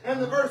 17,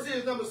 and the verse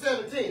is number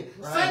 17.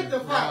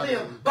 Sanctify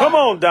them by Come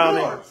on,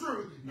 Downey. your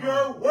truth.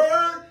 Your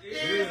word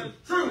is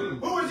truth.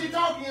 Who is he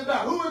talking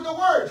about? Who is the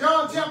word?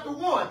 John chapter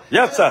 1.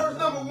 Yes, sir. Verse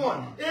number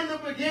 1. In the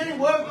beginning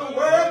was the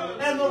word,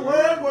 and the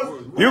word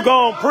was You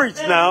gonna preach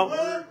and now. the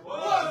word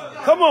was God.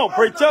 Come on, Verse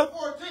preacher. number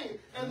 14.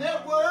 And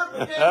that word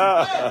became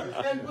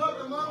flesh and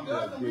dwelt among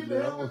us, and we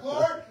beheld the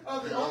glory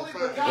of the only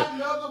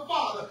begotten of the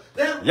Father.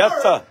 That Yes,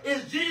 word sir.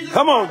 is Jesus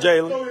Come on, Christ.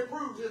 Jaelyn. So it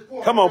proves his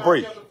point. Come on, John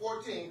preach. Chapter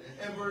 14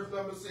 and verse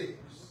number 6.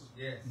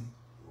 Yes.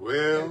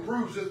 Well, It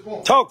proves his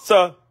point. Talk,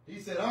 sir. He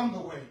said, I'm the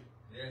way,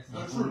 Yes. the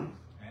truth,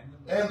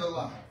 And and the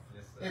life.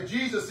 Yes, sir. If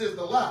Jesus is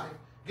the life,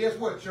 guess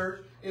what,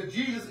 church? If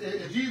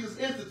Jesus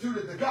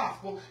instituted the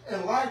gospel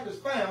and life is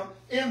found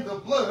in the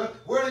blood,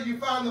 where do you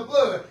find the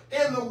blood?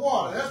 In the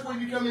water. That's where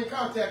you come in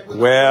contact with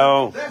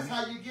Well. the blood. That's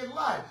how you get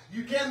life.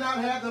 You cannot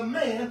have the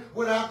man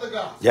without the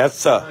gospel. Yes,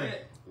 sir.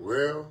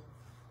 well,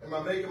 Am I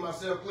making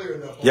myself clear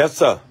enough? Yes,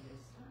 sir.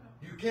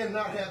 You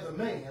cannot have the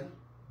man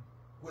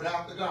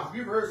without the gospel.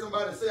 You've heard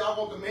somebody say, I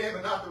want the man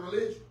but not the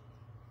religion.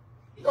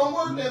 It don't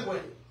work that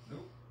way.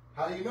 Nope.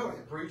 How do you know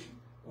that, preacher?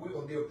 We're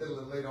going to deal with that a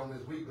little later on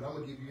this week, but I'm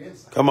going to give you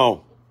insight. Come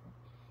on.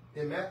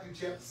 In Matthew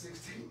chapter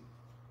 16,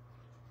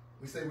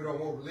 we say we don't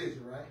want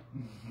religion, right?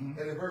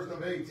 And in verse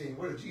number 18,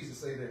 what did Jesus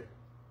say there?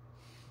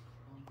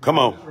 Come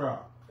on. This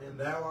rock. And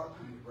thou art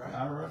Peter, right?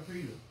 I rock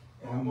Peter.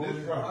 And On I'm this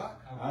this rock,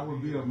 rock. I will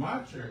build my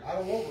church. I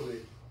don't want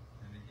religion.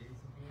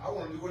 I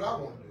want to do what I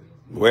want to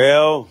do.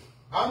 Well,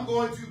 I'm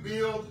going to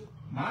build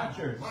My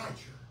church. my church.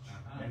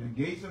 And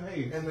the gates of hell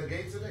And the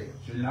gates of hell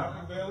should not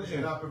prevail should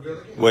against not prevail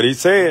against. what he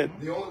said.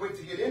 The only way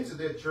to get into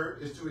that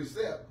church is to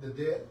accept the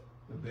death,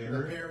 the the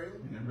burial burial,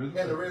 and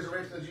and the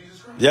resurrection of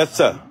Jesus Christ. Yes,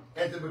 sir.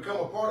 And to become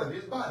a part of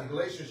his body.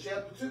 Galatians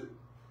chapter 2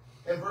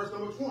 and verse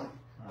number 20.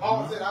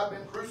 Paul said, I've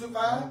been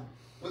crucified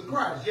with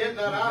Christ. Yet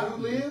not I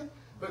who live,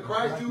 but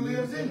Christ who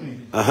lives in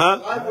me. Uh-huh.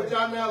 The life which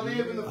I now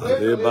live in the flesh,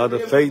 live I by live the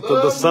in him faith who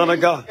of the loved Son of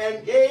me God.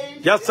 And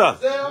gave Yes, sir.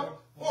 himself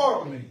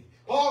for me.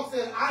 Paul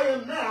said, I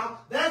am now.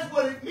 That's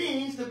what it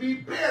means to be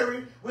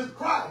buried with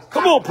Christ.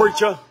 Come on, I'm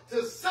preacher.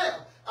 To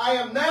self. I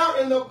am now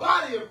in the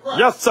body of Christ.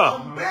 Yes, sir.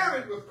 I'm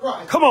buried with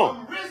Christ. Come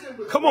on. I'm risen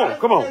with Come on,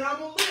 Christ. come on. And I'm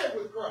going to live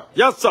with Christ.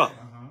 Yes, sir.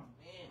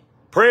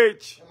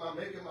 Preach. Am I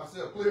making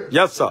myself clear?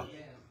 Yes, sir.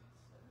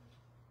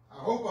 I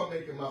hope I'm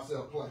making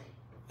myself plain.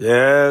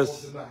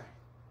 Yes. For tonight.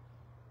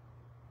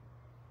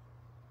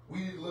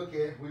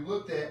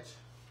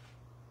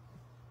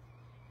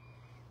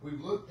 We've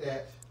looked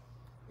at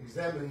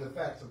examining the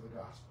facts of the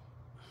gospel.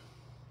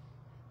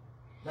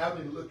 Now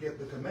we look at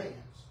the commands.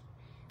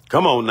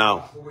 Come on now.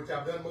 Which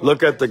I've done most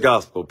Look at the of.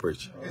 gospel,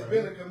 preacher. It's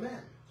been a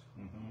commandment.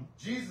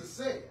 Jesus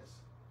says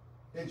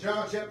in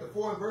John chapter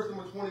 4 and verse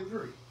number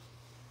 23,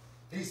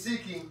 he's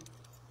seeking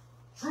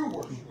true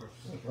worshipers.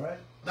 That's right.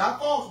 Not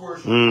false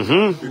worshipers.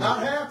 Mm-hmm. Not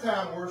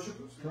halftime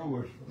worshipers. True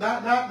worship.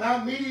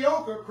 Not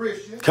mediocre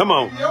Christians. Come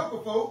on. Mediocre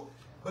folk.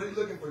 But he's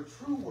looking for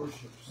true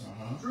worshipers.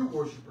 True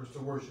worshipers to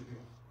worship him.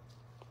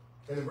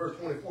 And in verse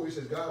 24, he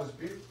says, God is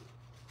spirit.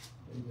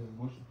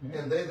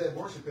 And they that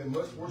worship him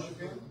must worship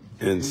him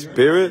In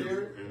spirit.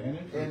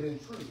 and in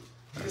truth.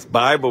 That's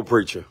Bible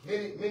preacher.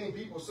 Many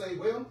people say,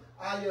 well,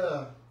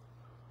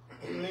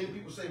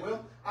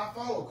 I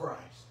follow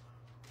Christ.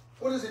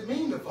 What does it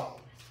mean to follow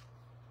him?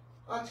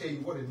 I'll tell you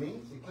what it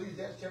means.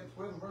 Ecclesiastes chapter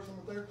 12 and verse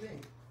number 13.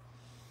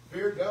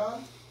 Fear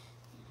God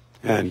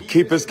And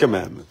keep his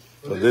commandments.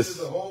 For this is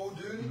the whole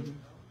duty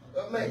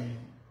of man.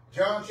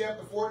 John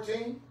chapter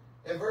 14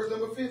 and verse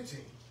number 15.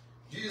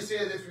 Jesus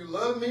said, if you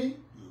love me,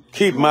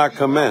 keep my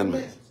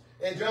commandments.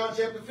 And John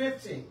chapter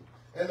 15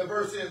 and the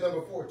verse is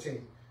number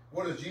 14.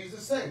 What does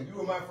Jesus say?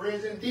 You are my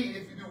friends indeed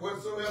if you do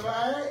whatsoever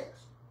I ask.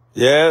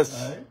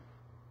 Yes. Right?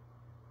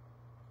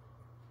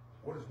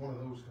 What is one of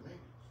those commandments?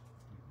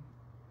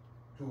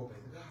 To obey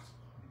the gospel.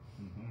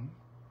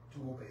 To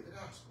obey the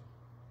gospel.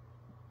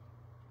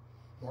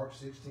 Mark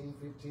 16,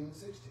 15, and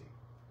 16.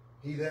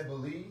 He that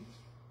believes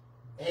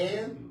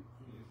and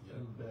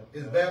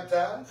is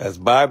baptized. That's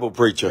Bible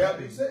preacher. Shall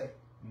be saved.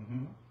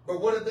 But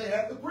what did they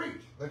have to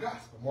preach? The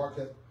gospel. Mark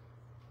chapter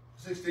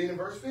 16 and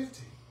verse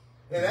 15.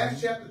 In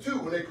Acts chapter 2,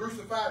 when they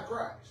crucified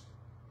Christ,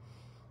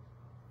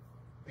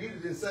 Peter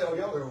didn't say, oh,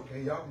 y'all are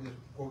okay. Y'all can just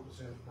quote the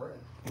sinner's prayer.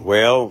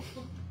 Well.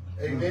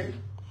 Amen.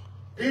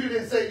 Peter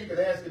didn't say you can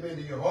ask him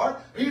into your heart.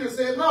 Peter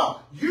said, no,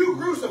 you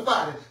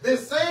crucified him.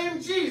 This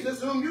same Jesus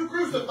whom you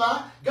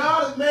crucified,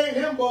 God has made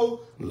him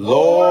both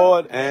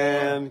Lord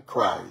and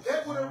Christ.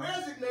 That would have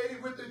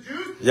resonated with the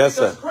Jews. Yes,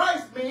 because sir.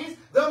 Christ means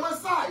the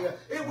Messiah.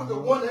 It was the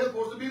one that was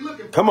supposed to be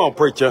looking for. Come on,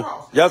 preacher. And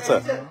Yes, sir.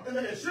 he said, and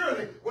then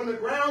surely, when the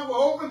ground was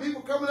open,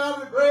 people coming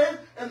out of the grave,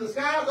 and the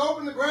skies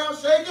open, the ground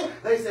shaking,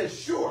 they said,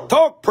 surely.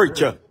 Talk,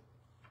 preacher.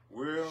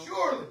 Well,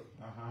 surely.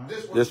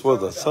 This was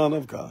the Son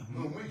of God.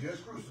 Whom we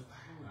just crucified.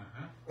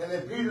 And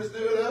then Peter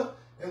stood up,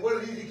 and what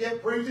did he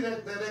kept preaching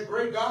that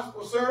great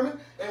gospel sermon?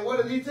 And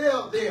what did he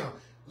tell them?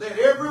 Let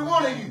every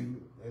one of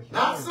you,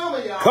 not some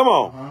of y'all. Come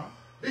on.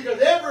 Because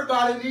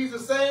everybody needs the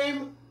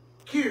same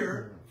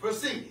cure for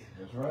sin.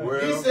 That's right.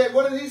 Well, He said,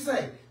 what did he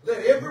say?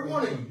 Let every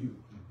one of you.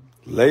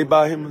 Lay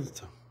by him.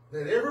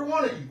 Let every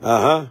one of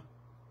you.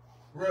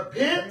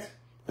 Repent.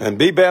 And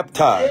be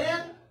baptized.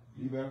 And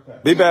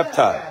be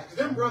baptized. Because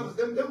them brothers,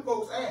 them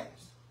folks asked.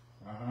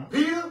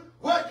 Peter,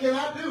 what can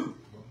I do?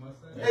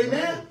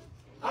 Amen.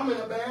 I'm in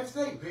a bad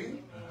state, Peter.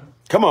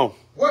 Come on.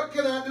 What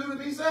can I do to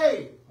be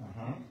saved?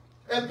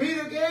 And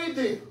Peter gave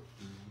them.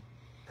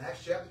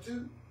 Acts chapter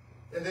 2.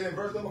 And then in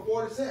verse number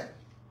 47.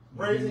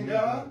 Praising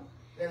God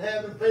and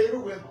having favor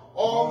with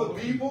all the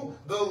people,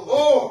 the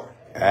Lord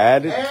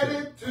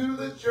added to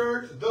the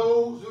church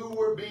those who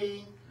were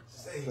being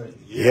saved.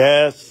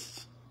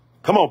 Yes.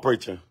 Come on,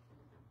 preacher.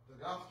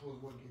 The gospel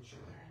is what gets you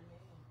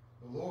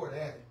there. The Lord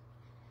added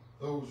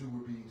those who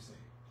were being saved.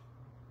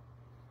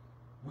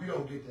 We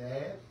don't get to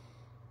add.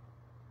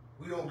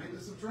 We don't get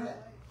to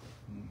subtract.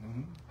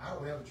 I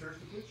don't have a church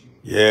to put you in.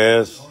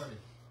 Yes.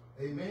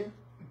 Amen.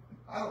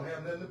 I don't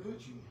have nothing to put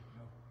you in.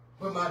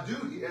 But my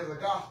duty as a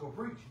gospel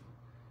preacher,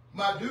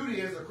 my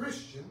duty as a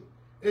Christian,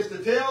 is to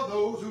tell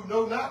those who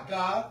know not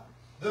God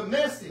the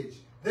message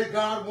that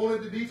God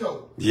wanted to be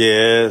told.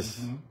 Yes.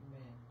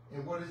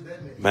 And what is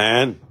that message?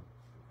 Man.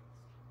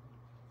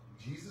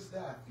 Jesus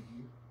died for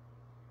you.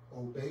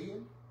 Obey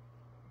him.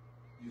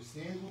 Your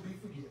sins will be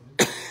forgiven.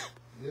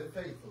 Live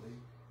faithfully.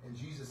 And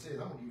Jesus said,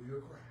 I'm going to give you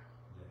a crown.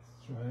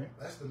 That's right.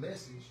 That's the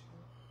message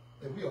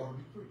that we ought to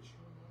be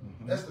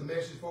preaching. That's the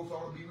message folks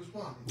ought to be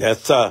responding to.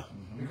 Yes, sir.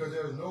 Because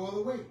there's no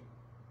other way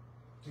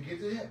to get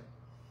to heaven.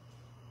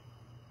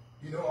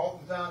 You know,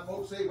 oftentimes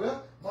folks say,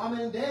 well,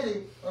 Mama and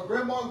Daddy, or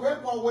Grandma and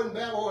Grandpa wasn't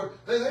baptized, or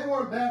they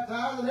weren't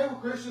baptized, and they were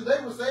Christians,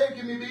 they were saved,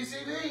 give me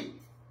BCD.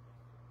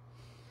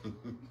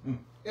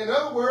 In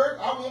other words,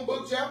 I want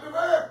book, chapter,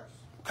 verse.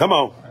 Come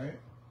on. Right.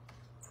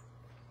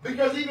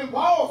 Because even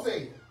Paul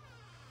said it.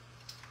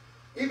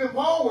 Even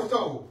Paul was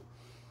told,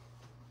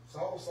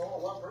 Saul, Saul,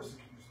 why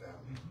persecutest thou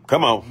me?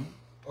 Come on.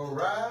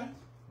 Arise.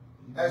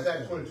 That's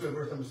Acts 22 and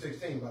verse number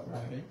 16, by the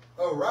way.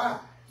 Arise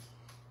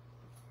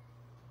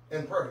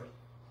and pray.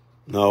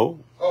 No.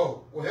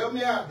 Oh, well, help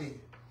me out then.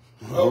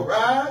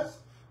 Arise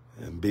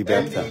and be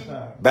baptized.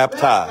 And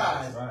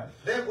Baptized. Right.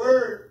 That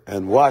word.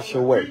 And wash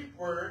away. Greek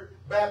word,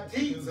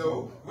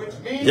 baptizo, which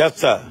means yes,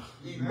 sir.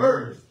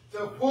 Immerse.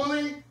 To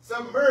fully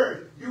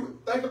submerge. You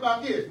think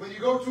about this. When you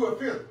go to a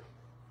funeral,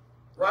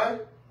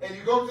 right? And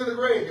you go to the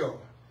graveyard,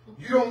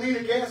 you don't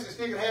leave a casket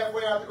sticking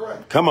halfway out the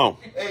ground. Come on.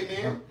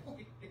 Amen.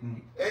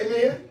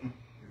 Amen.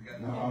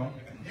 No.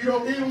 You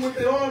don't leave them with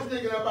their arms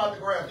sticking up out the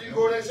ground. You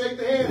go there and shake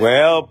the hand.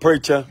 Well,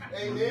 preacher.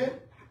 Amen.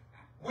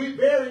 We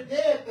bury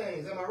dead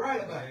things. Am I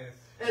right about it?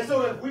 And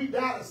so if we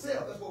die to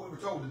self, that's what we were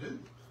told to do.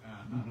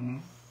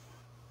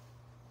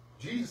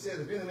 Jesus said,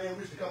 if any man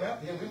wish to come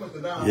after him, we must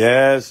deny.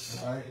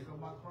 Yes.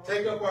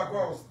 Take up our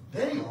cross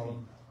daily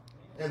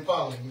and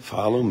follow him.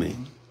 Follow me.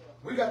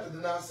 We got to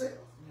deny self.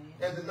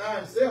 And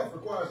denying self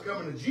requires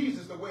coming to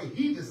Jesus the way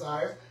he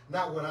desires,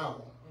 not what I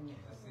want.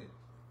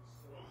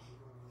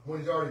 When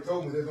he's already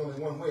told me there's only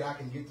one way I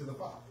can get to the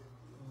Father.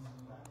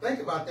 Think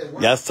about that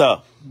word. Yes,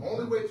 sir. The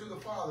only way to the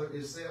Father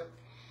is set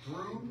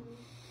through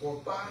or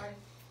by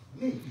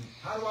me.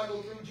 How do I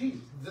go through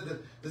Jesus?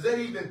 Does that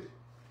even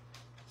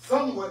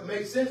somewhat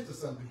make sense to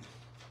some people?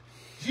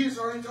 Jesus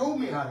already told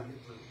me how to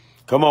get through.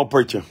 Come on,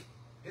 preacher.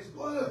 His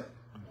blood.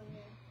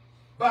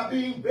 By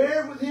being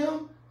buried with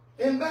him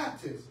in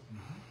baptism.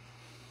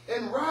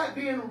 And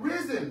being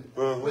risen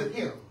with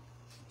him.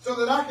 So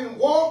that I can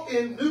walk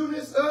in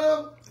newness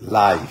of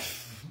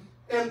life.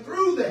 And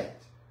through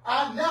that,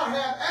 I now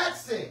have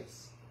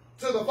access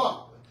to the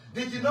Father.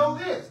 Did you know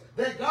this?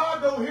 That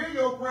God don't hear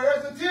your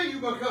prayers until you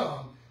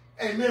become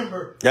a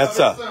member of His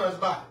Son's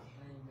body.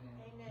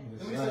 Amen.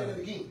 Let me say that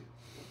again.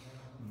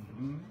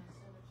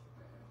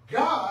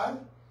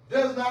 God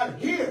does not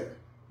hear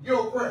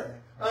your prayer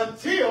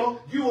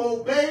until you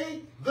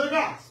obey the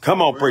gospel.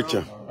 Come on,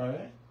 preacher. All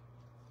right.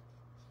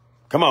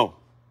 Come on.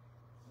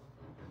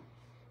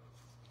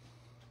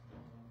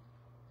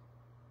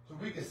 So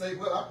we can say,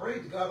 well, I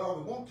prayed to God all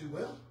we want to.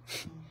 Well,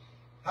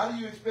 how do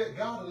you expect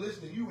God to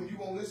listen to you when you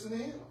won't listen to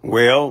him?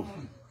 Well.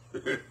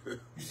 You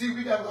see,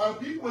 we got a lot of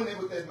people in there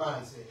with that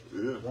mindset.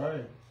 Yeah.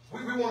 Right.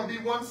 We want to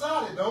be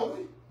one-sided, don't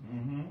we?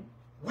 Mm-hmm.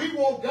 We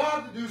want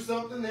God to do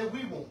something that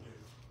we won't do.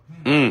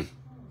 Mm.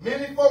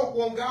 Many folk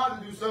want God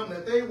to do something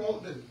that they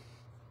won't do.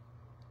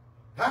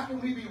 How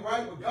can we be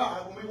right with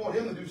God when we want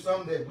him to do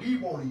something that we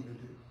won't even do?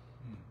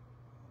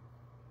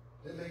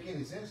 Does that make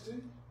any sense to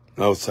you?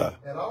 No, sir.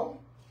 At all?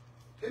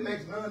 It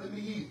makes none to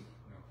me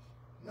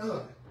either.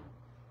 None.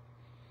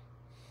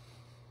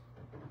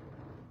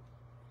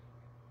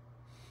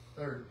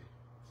 Thirdly,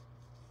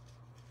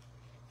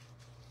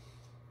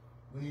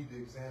 we need to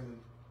examine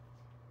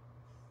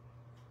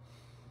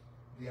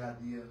the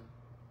idea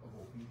of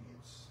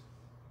obedience.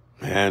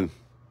 Man.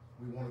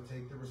 We want to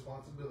take the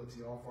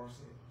responsibility off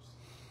ourselves.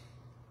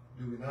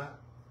 Do we not?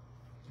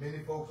 Many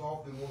folks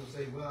often want to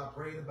say, well, I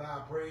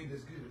prayed,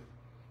 it's good.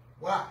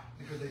 Why?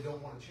 Because they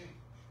don't want to change.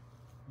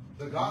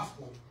 The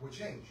gospel will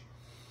change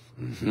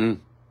you. Mm-hmm.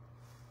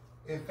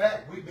 In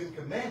fact, we've been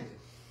commanded.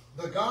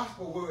 The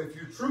gospel will, if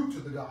you're true to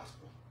the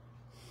gospel,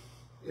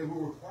 it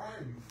will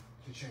require you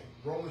to change.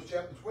 Romans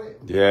chapter 12.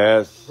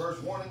 Yes. Verse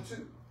 1 and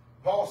 2.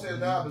 Paul says,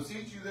 now I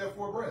beseech you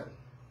therefore, brethren,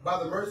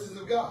 by the mercies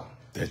of God,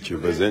 that you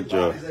present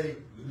your a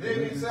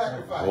living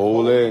sacrifice,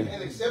 holy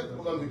and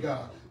acceptable unto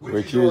God,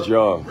 which is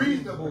your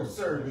reasonable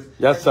service.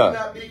 Yes, sir. Do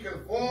not be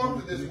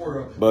conformed to this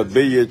world, but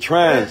be ye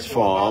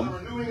transformed by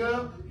the renewing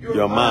of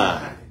your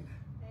mind.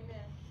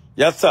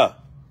 Yes, sir.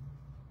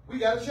 We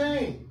got to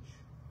change.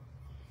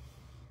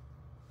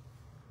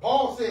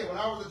 Paul said, when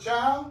I was a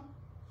child,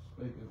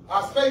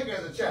 I spake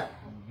as a child.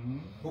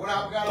 But when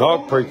I got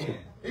Talk, older, preacher.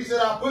 he said,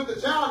 I put the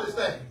childish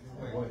thing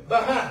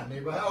behind me,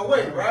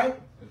 away, right?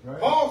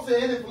 Paul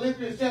said in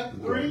Philippians chapter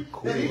 3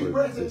 that he's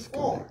pressing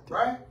forward,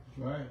 right?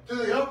 To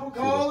the upper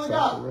call of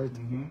God.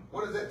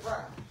 What is that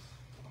prize?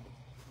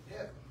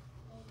 Yeah.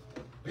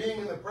 Being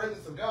in the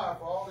presence of God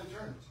for all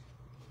eternity.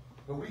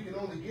 But we can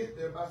only get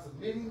there by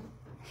submitting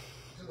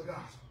to the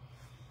gospel,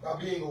 by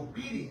being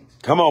obedient.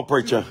 Come on,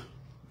 preacher.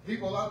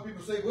 A lot of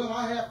people say, well,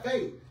 I have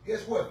faith.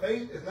 Guess what?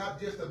 Faith is not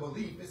just a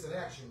belief, it's an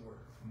action word.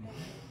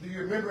 Do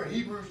you remember in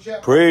Hebrews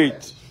chapter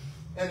 7?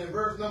 And in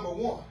verse number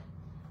 1,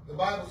 the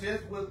Bible says,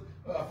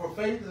 for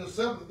faith is the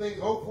substance of things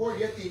hoped for,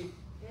 yet the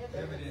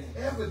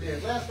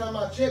evidence. Last time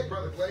I checked,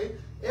 Brother Clay,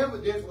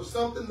 evidence was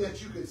something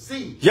that you could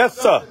see. Yes,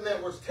 sir. Something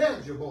that was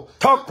tangible.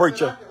 Talk,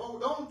 preacher. That I can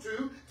hold on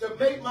to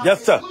make my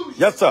yes, sir. conclusion.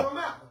 Yes, sir.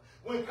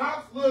 When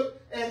cops look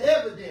at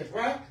evidence,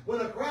 right?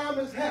 When a crime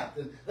has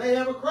happened, they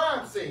have a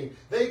crime scene.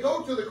 They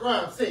go to the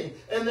crime scene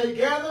and they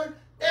gather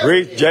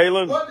evidence. Read,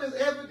 Jaelyn. What does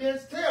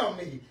evidence tell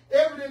me?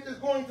 Evidence is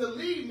going to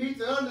lead me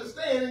to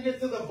understand and get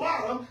to the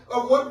bottom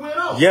of what went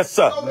on. Yes,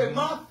 sir. So if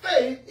my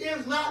faith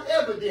is not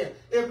evident,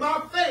 if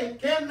my faith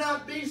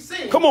cannot be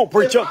seen, come on,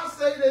 preacher. If I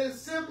say that it's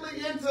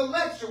simply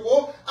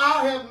intellectual,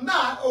 I have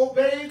not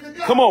obeyed the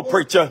gospel. Come on,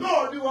 preacher.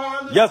 Nor do I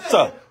understand yes,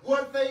 sir.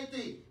 what faith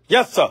is.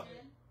 Yes, sir.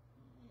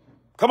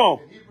 Come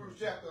on. In Hebrews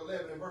chapter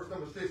 11 and verse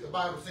number 6, the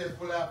Bible says,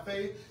 without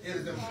faith, it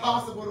is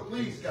impossible to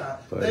please God.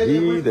 But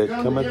he that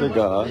cometh to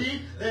God,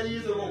 that he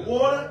is a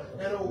rewarder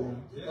and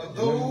of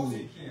those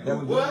who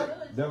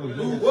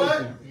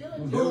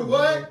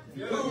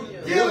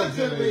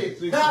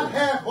diligently, not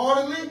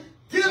half-heartedly,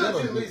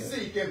 diligently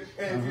seek him.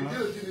 And if you're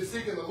diligently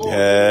seeking the Lord,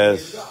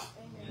 yes.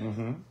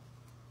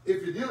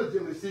 If you're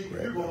diligently seeking,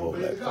 you're going to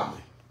obey the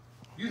gospel.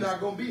 You're not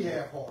going to be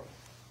half-hearted.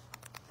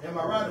 Am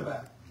I right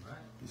about it?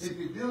 If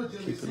you're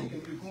diligently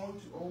seeking, you're going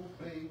to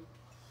obey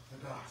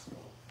the gospel.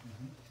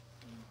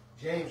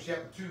 James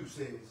chapter 2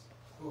 says,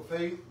 for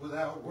faith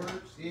without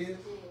works is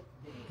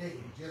dead,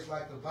 just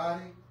like the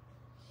body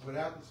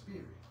without the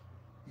spirit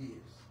is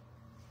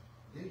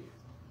dead.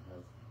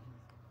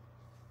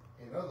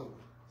 In other words,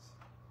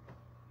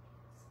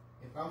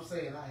 if I'm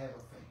saying I have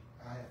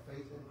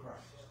faith in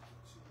Christ,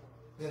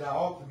 then I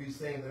ought to be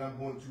saying that I'm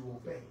going to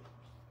obey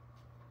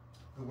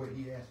the way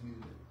he asked me to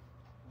do.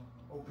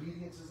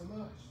 Obedience is a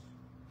must.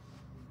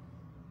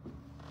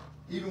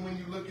 Even when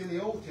you look in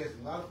the Old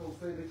Testament, a lot of folks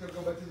say they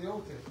go back to the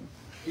Old Testament.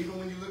 Even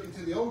when you look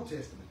into the Old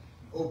Testament,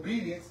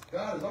 obedience,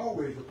 God has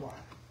always required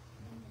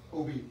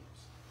obedience.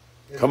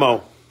 Come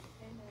on.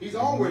 He's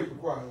always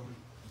required obedience.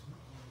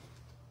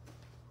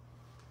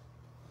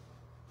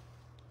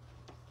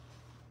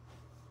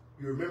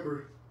 You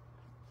remember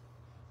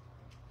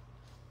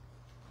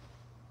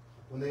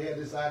when they had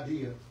this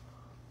idea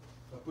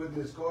of putting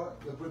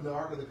the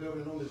Ark of the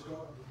Covenant on this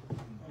cart?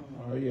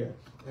 Oh, yeah.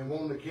 And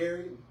wanting to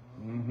carry it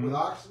with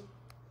oxen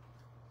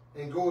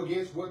and go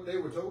against what they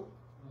were told?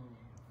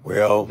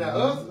 Well. Now,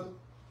 husband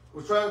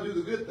was trying to do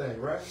the good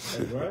thing, right?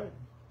 That's right.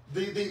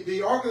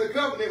 The Ark of the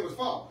Covenant was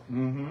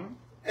falling.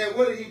 And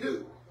what did he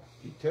do?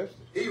 He touched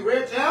it. He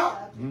reached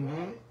out.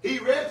 He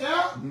reached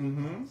out.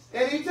 And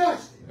he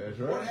touched it. That's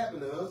right. What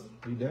happened to Uzzah?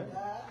 He died.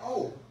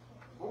 Oh,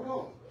 hold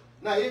on.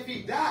 Now, if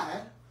he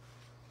died,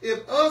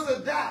 if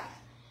Uzzah died,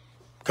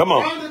 come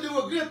on, trying to do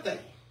a good thing,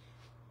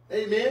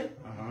 amen,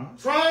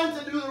 trying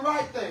to do the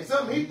right thing,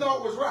 something he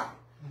thought was right.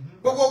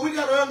 But what we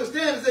got to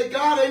understand is that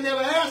God ain't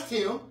never asked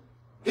him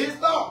his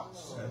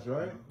thoughts. That's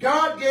right.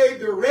 God gave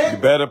direct.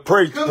 you better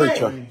preach, command.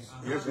 preacher.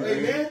 Yes, he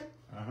Amen. did.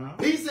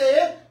 He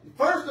said,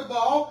 first of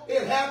all,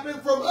 it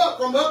happened from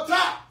up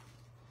top.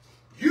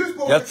 You're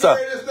supposed to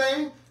carry this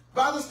thing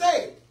by the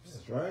stage.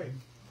 That's right.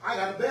 I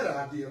got a better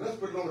idea. Let's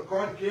put it on the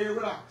cart and carry it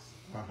with oxen.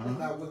 That's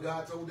not what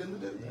God told them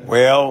to do.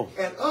 Well.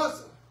 And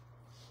Uzzah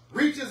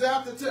reaches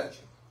out to touch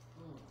him.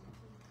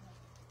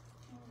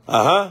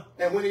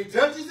 And when he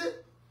touches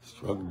it,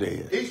 struck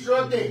dead. He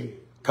struck dead.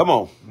 Come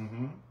on.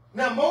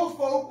 Now, most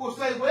folk will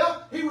say,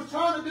 well, he was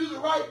trying to do the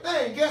right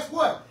thing. Guess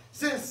what?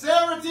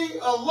 Sincerity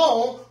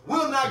alone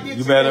will not get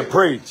you. You better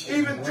preach.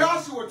 Even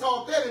Joshua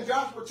taught that in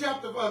Joshua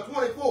chapter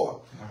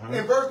 24,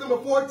 in verse number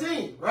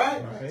 14,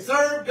 right?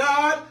 Serve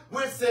God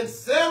with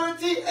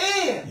sincerity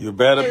and you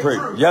better preach.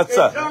 truth. Yes,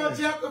 sir. In John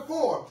chapter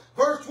 4,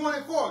 verse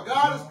 24,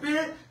 God is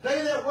spirit.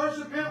 They that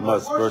worship him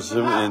must worship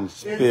him in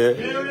spirit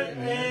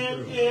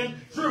and in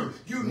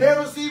truth. You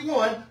never see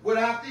one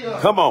without the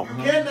other. Come on.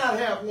 You cannot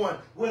have one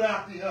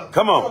without the other.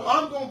 Come on. So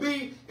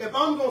if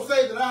I'm going to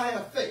say that I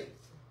have faith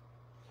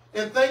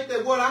and think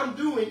that what I'm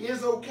doing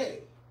is okay,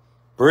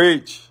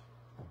 preach.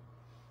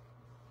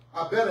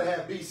 I better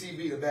have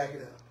BCB to back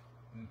it up.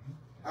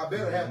 I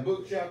better have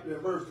book, chapter,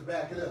 and verse to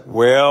back it up.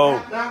 Well.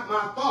 Not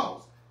my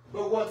thoughts,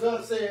 but what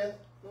thus saith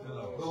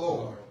the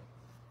Lord.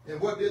 And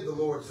what did the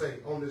Lord say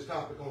on this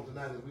topic on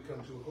tonight as we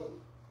come to a close?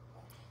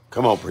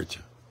 Come on,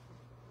 preacher.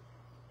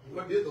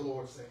 What did the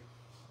Lord say?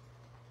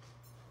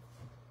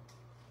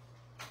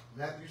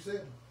 Matthew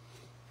 7.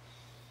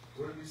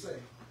 What did he say?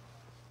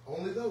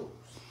 Only those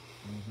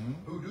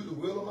who do the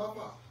will of my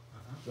Father.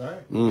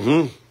 Right.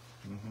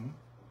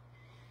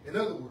 In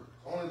other words,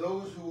 only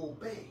those who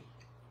obey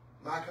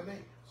my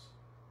commands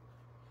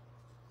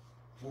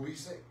will be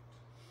saved.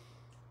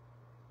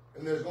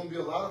 And there's going to be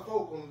a lot of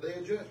folk on the day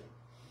of judgment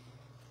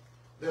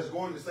that's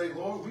going to say,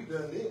 Lord, we've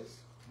done this.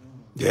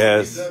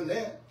 Yes. We've done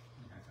that.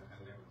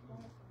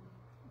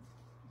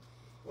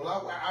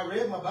 Well, I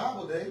read my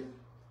Bible, David.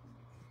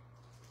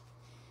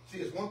 See,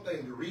 it's one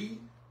thing to read.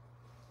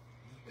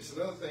 It's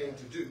another thing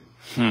to do.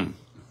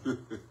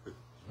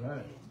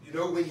 Right. You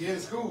know, when you're in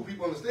school,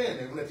 people understand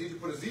that. When the teacher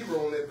put a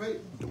 0 on their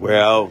paper.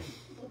 Well.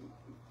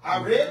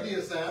 I read the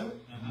assignment.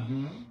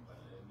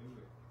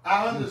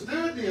 I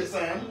understood the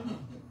assignment.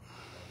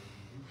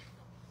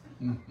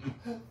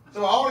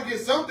 So I ought to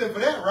get something for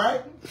that,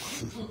 right?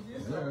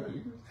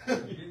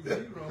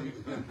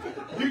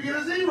 You get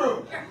a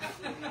 0.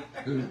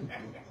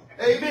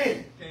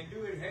 Amen.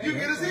 You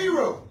get a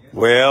 0.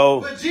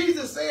 Well. But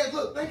Jesus said,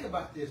 look, think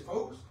about this,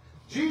 folks.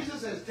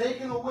 Jesus has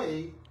taken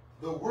away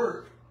the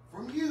work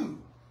from you.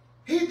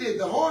 He did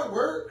the hard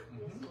work.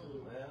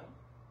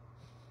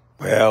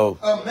 Well.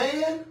 A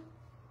man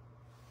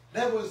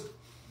that was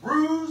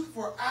bruised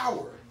for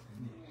our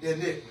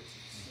iniquities.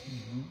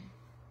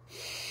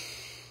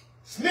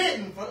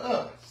 Smitten for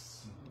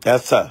us.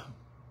 Yes, sir.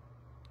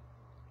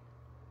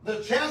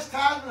 The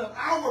chastisement of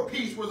our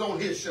peace was on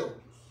his shoulders.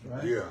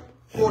 Right. Yeah.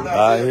 For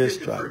by Isaiah his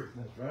 53. stripes.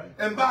 That's right.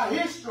 And by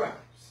his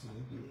stripes,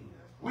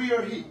 we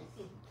are healed.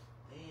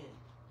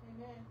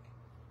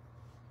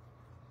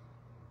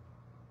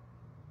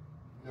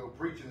 You know,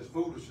 preaching is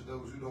foolish to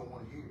those who don't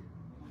want to hear it.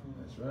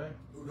 That's right.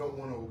 Who don't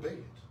want to obey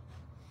it.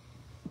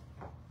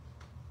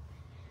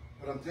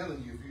 But I'm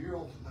telling you, if you're here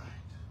on tonight,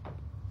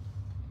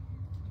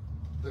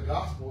 the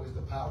gospel is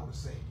the power to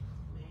save.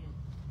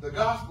 The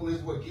gospel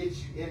is what gets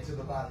you into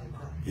the body of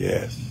Christ.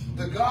 Yes.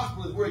 The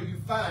gospel is where you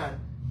find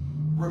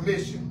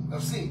remission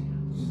of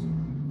sins.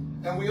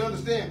 And we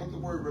understand what the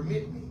word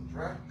remit means,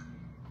 right?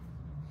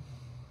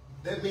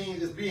 That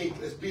means it's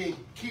being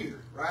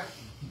cured, right?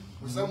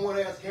 When someone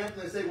asks cancer,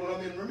 they say, well,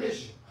 I'm in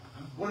remission.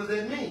 What does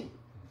that mean?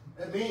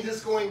 That means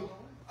it's going,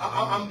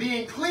 I'm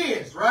being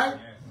cleansed, right?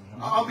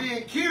 I'm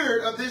being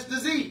cured of this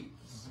disease.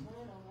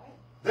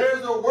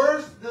 There's a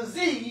worse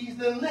disease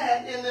than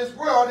that in this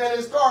world, and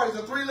it starts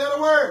as a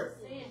 3-letter word.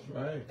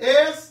 Right.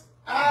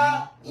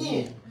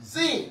 S-I-N.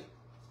 Sin.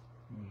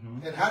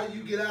 And how do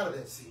you get out of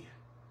that sin?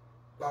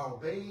 By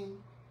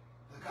obeying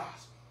the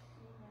gospel.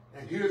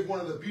 And here's one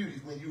of the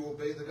beauties when you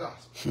obey the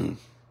gospel.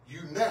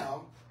 You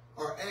now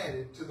are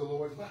added to the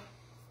Lord's body.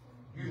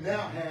 You now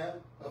have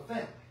a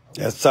family.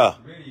 Yes, sir.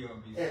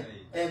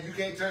 And you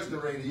can't touch the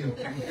radio.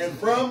 And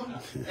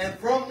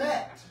from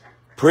that.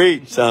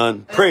 Preach,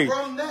 son. Preach. And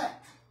from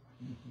that.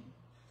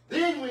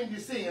 Then when you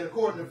sin,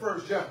 according to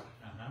 1 John,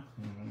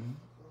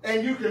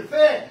 and you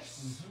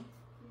confess,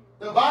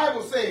 the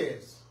Bible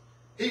says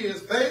he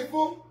is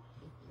faithful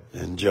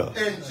and just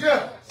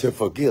to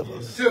forgive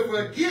us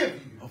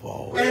of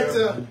all and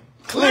to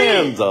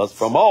cleanse us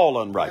from all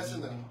That's in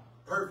unrighteousness.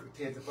 the perfect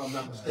tense, if I'm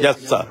not mistaken. Yes,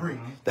 sir.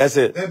 That's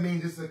it. That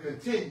means it's a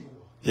continual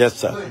Yes,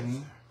 sir.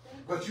 cleansing.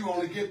 But you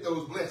only get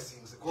those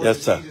blessings, according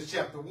to Ephesians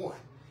chapter 1,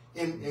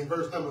 in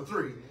verse number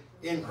 3,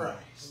 in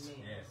Christ.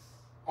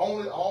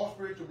 Only all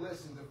spiritual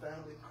blessings are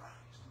found in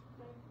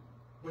Christ.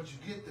 But you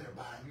get there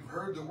by, you've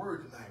heard the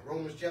word tonight.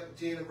 Romans chapter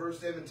 10 and verse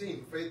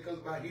 17. Faith comes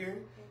by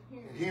hearing,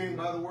 and hearing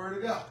by the word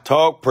of God.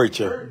 Talk,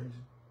 preacher.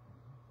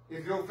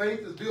 If your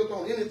faith is built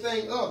on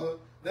anything other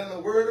than the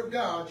word of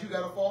God, you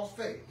got a false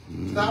faith.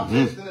 Stop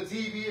listening to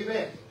TV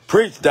evangelists.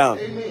 Preach down.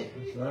 Amen.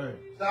 That's right.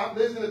 Stop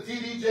listening to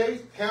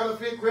TDJs,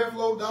 counterfeit,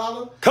 Creflo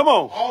Dollar. Come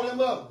on. All them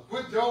others.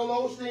 Quit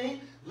Joel Osteen.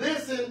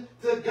 Listen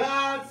to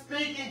God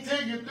speaking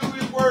to you through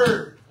his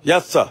word.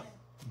 Yes, sir.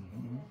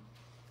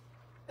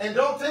 And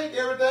don't take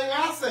everything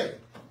I say.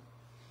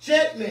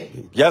 Check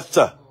me. Yes,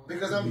 sir.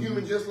 Because I'm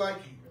human just like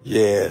you.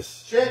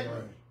 Yes. Check me.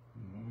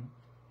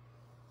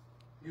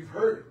 You've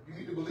heard it. You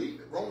need to believe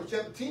it. Romans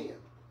chapter 10.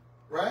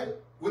 Right?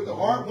 With the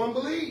heart one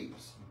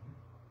believes.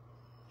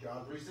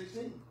 John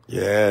 3:16.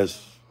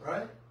 Yes.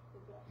 Right?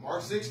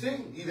 Mark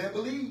 16. He that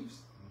believes.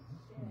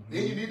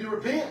 Then you need to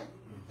repent.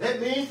 That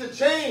means to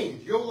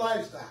change your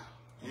lifestyle.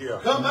 Yeah.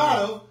 Come out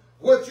of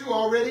what you're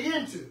already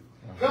into.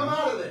 Come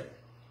out of there.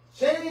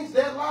 Change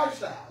that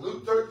lifestyle.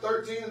 Luke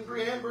 13 and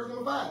 3 and verse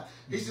number 5.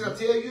 He said, I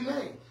tell you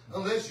name,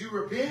 unless you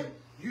repent,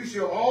 you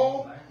shall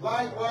all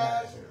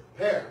likewise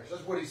perish.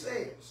 That's what he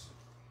says.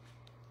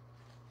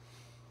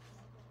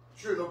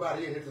 Sure,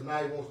 nobody in here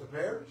tonight wants to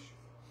perish.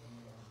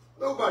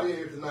 Nobody in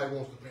here tonight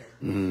wants to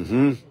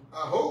perish. I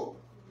hope.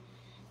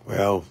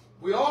 Well.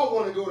 We all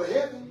want to go to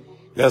heaven.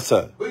 Yes,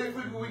 sir. But if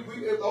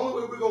the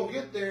only way we're going to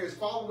get there is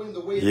following the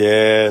way.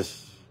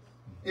 Yes.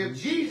 If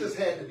Jesus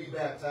had to be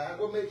baptized,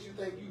 what makes you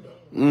think you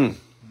don't?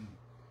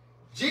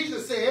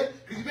 Jesus said,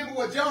 because you remember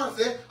what John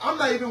said, I'm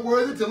not even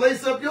worthy to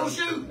lace up your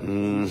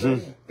shoes.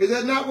 Is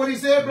that not what he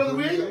said, Brother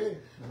William?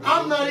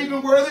 I'm not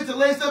even worthy to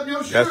lace up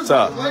your shoes. Yes,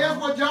 sir. That's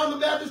what John the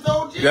Baptist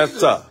told Jesus. Yes,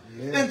 sir.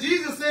 And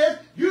Jesus said,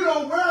 you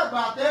don't worry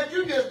about that.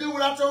 You just do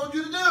what I told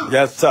you to do.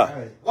 Yes,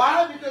 sir.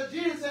 Why? Because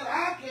Jesus said,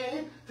 I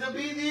came to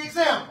be the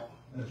example.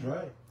 That's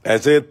right.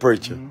 That's it,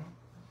 preacher.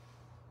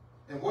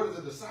 And what is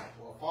a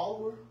disciple? A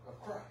follower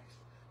of Christ.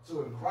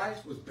 So if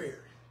Christ was buried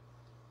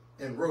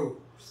and rose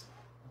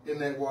in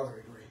that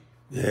watery grave,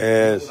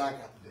 yes. that's what I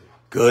got to do.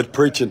 Good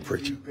preaching,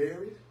 preacher. He's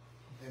buried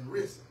and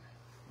risen.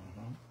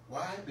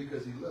 Why?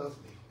 Because he loves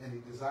me and he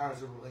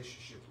desires a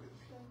relationship with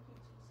me.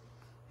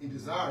 He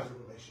desires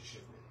a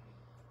relationship with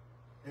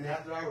me. And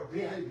after I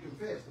repent, I need to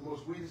confess the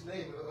most sweetest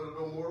name of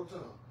the mortal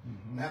tongue.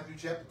 Matthew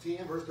chapter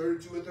 10, verse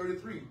 32 and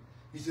 33.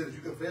 He said, if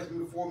you confess me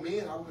before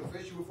men, I will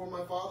confess you before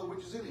my Father which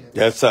is in heaven.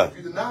 Yes, sir.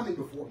 If you deny me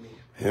before men,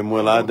 him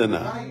will I will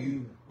deny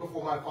you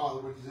before my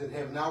Father which is in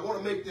heaven. Now, I want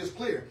to make this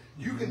clear.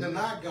 You can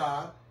deny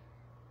God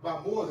by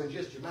more than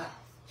just your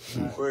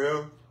mouth.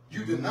 Well,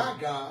 You deny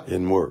God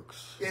in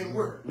works. in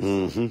words.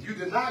 You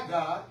deny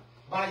God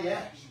by your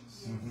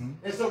actions.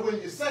 And so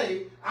when you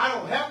say, I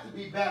don't have to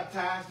be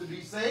baptized to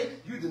be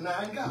saved, you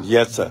deny God.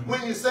 Yes, sir.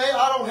 When you say,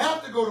 I don't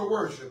have to go to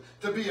worship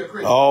to be a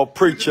Christian, Oh,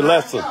 preach you your deny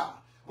lesson. God.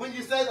 When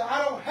you say that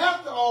I don't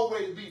have to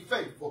always be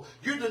faithful,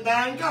 you're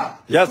denying God.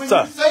 Yes, when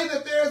sir. you say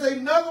that there's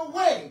another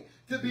way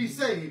to be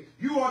saved,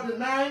 you are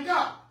denying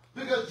God.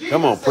 Because Jesus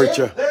Come on, said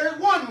preacher. there is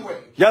one way.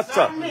 Yes,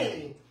 not sir.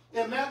 many.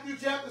 In Matthew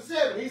chapter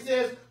 7, he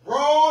says,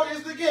 broad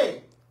is the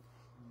gate.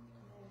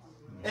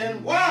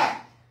 And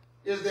wide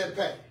is that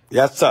path.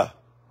 Yes, sir.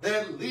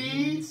 That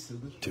leads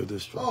To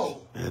destruction.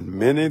 Oh. And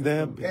many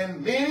there be.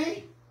 and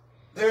many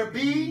there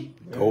be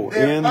Go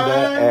that in find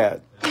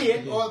thereat.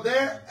 it or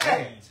their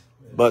act.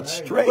 But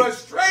straight. But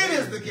straight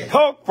is the gate.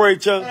 Talk,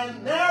 preacher.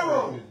 And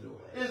narrow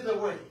is the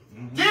way.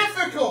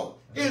 Difficult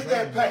is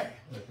that path.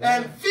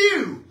 And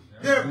few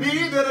there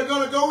be that are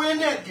going to go in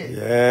that gate.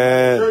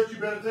 Yes. Church, you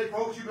better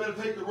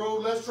take the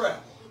road less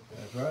traveled.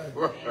 That's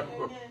right.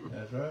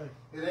 That's right.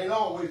 It ain't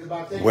always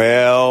about taking.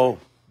 Well.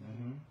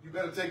 You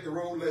better take the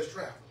road less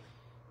traveled.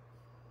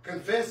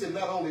 Confess it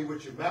not only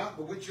with your mouth,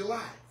 but with your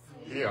life.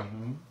 yeah.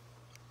 And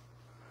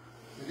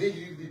then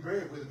you need to be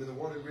buried with him in the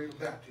water grave of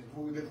baptism,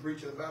 what we've been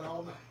preaching about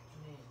all night.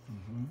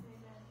 You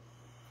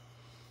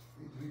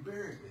need to be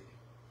buried with him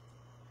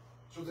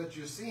so that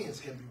your sins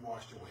can be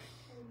washed away.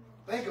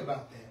 Think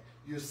about that.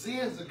 Your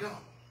sins are gone.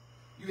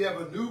 You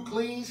have a new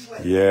clean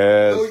slate.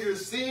 Yes. Though your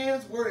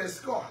sins were as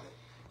scarlet.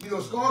 You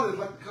know, scarlet is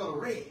like the color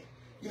red.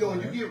 You know,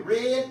 when you get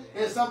red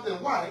and something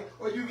white,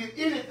 or you get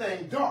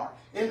anything dark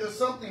into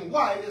something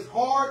white, it's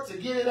hard to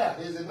get it out,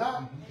 is it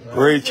not?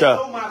 Preacher.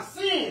 Though my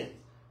sins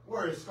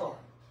were as scarlet.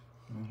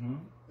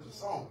 There's a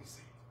song we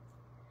sing.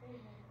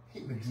 He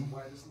makes them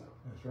white as snow.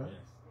 That's right.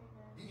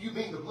 You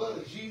mean the blood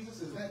of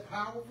Jesus is that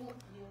powerful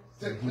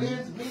to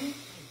cleanse me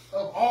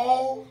of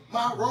all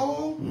my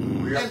wrong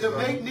and to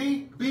make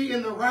me be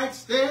in the right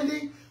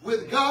standing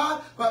with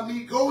God by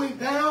me going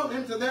down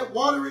into that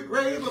watery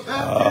grave of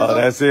baptism? Oh,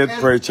 that's it,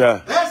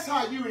 preacher. That's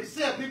how you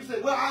accept. People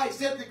say, well, I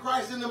accepted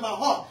Christ into my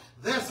heart.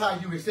 That's how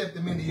you accept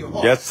him into your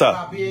heart. Yes, sir.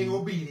 By being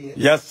obedient.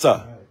 Yes,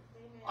 sir.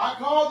 I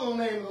called on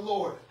the name of the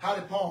Lord. How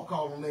did Paul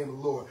call on the name of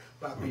the Lord?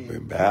 By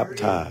being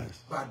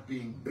baptized. By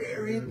being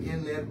buried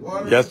in that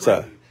water. Yes,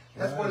 sir.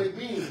 That's what it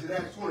means in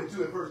Acts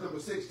 22 and verse number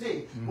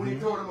 16. When he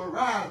told him,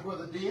 arise,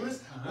 brother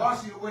Demas,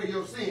 wash you away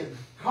your sins,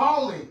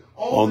 calling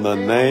on the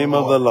name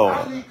of the Lord.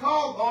 How did he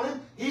call on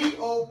him? He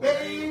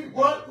obeyed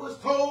what was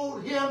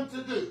told him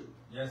to do.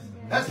 Yes.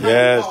 That's how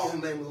you call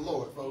on the name of the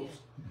Lord, folks.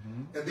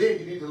 And then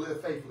you need to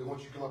live faithfully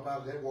once you come up out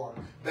of that water.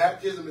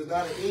 Baptism is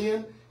not an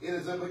end, it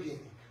is a beginning.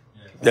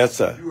 Yes,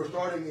 sir. You are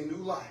starting a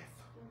new life.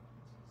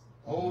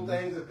 Old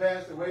things have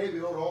passed away.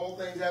 Behold, all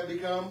things have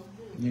become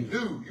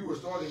new. You are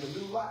starting a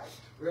new life.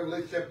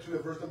 Revelation chapter 2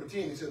 and verse number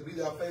 10, he says, be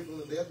thou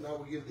faithful in death, and I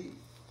will give thee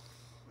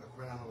a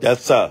crown of life.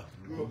 Yes, sir.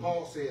 Remember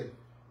Paul said,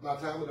 my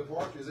time of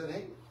departure is at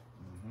hand.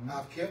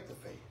 I've kept the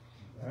faith.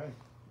 Right.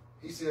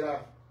 He said,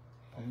 I've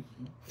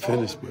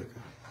Finish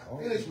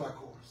my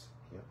course.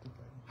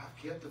 I've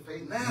kept the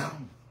faith. Now,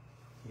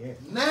 Yes.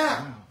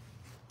 now,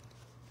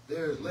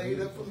 there is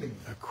laid up for me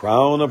a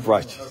crown of a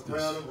righteousness.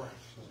 crown of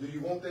righteousness. Do you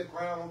want that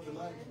crown on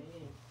tonight?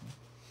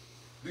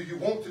 Do you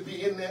want to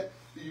be in that?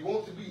 Do you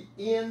want to be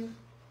in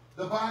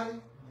the body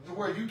to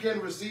where you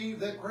can receive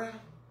that crown?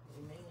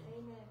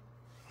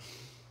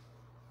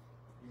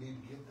 You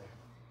need to get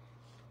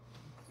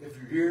that. If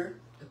you're here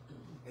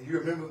and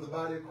you're a member of the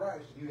body of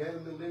Christ, and you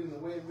haven't been living the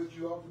way in which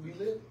you ought to be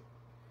living.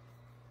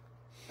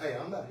 Hey,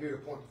 I'm not here to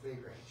point the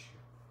finger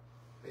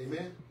at you.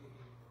 Amen?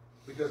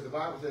 Because the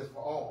Bible says for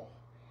all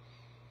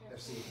have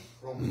sinned.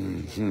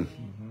 Romans 3:20.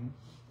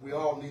 We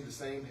all need the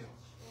same help.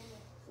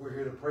 We're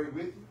here to pray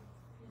with you,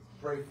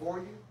 pray for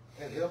you,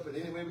 and help in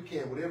any way we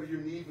can. Whatever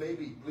your need may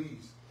be,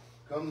 please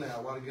come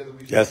now while together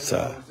we Yes,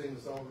 sir. sing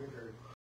the song of encouragement.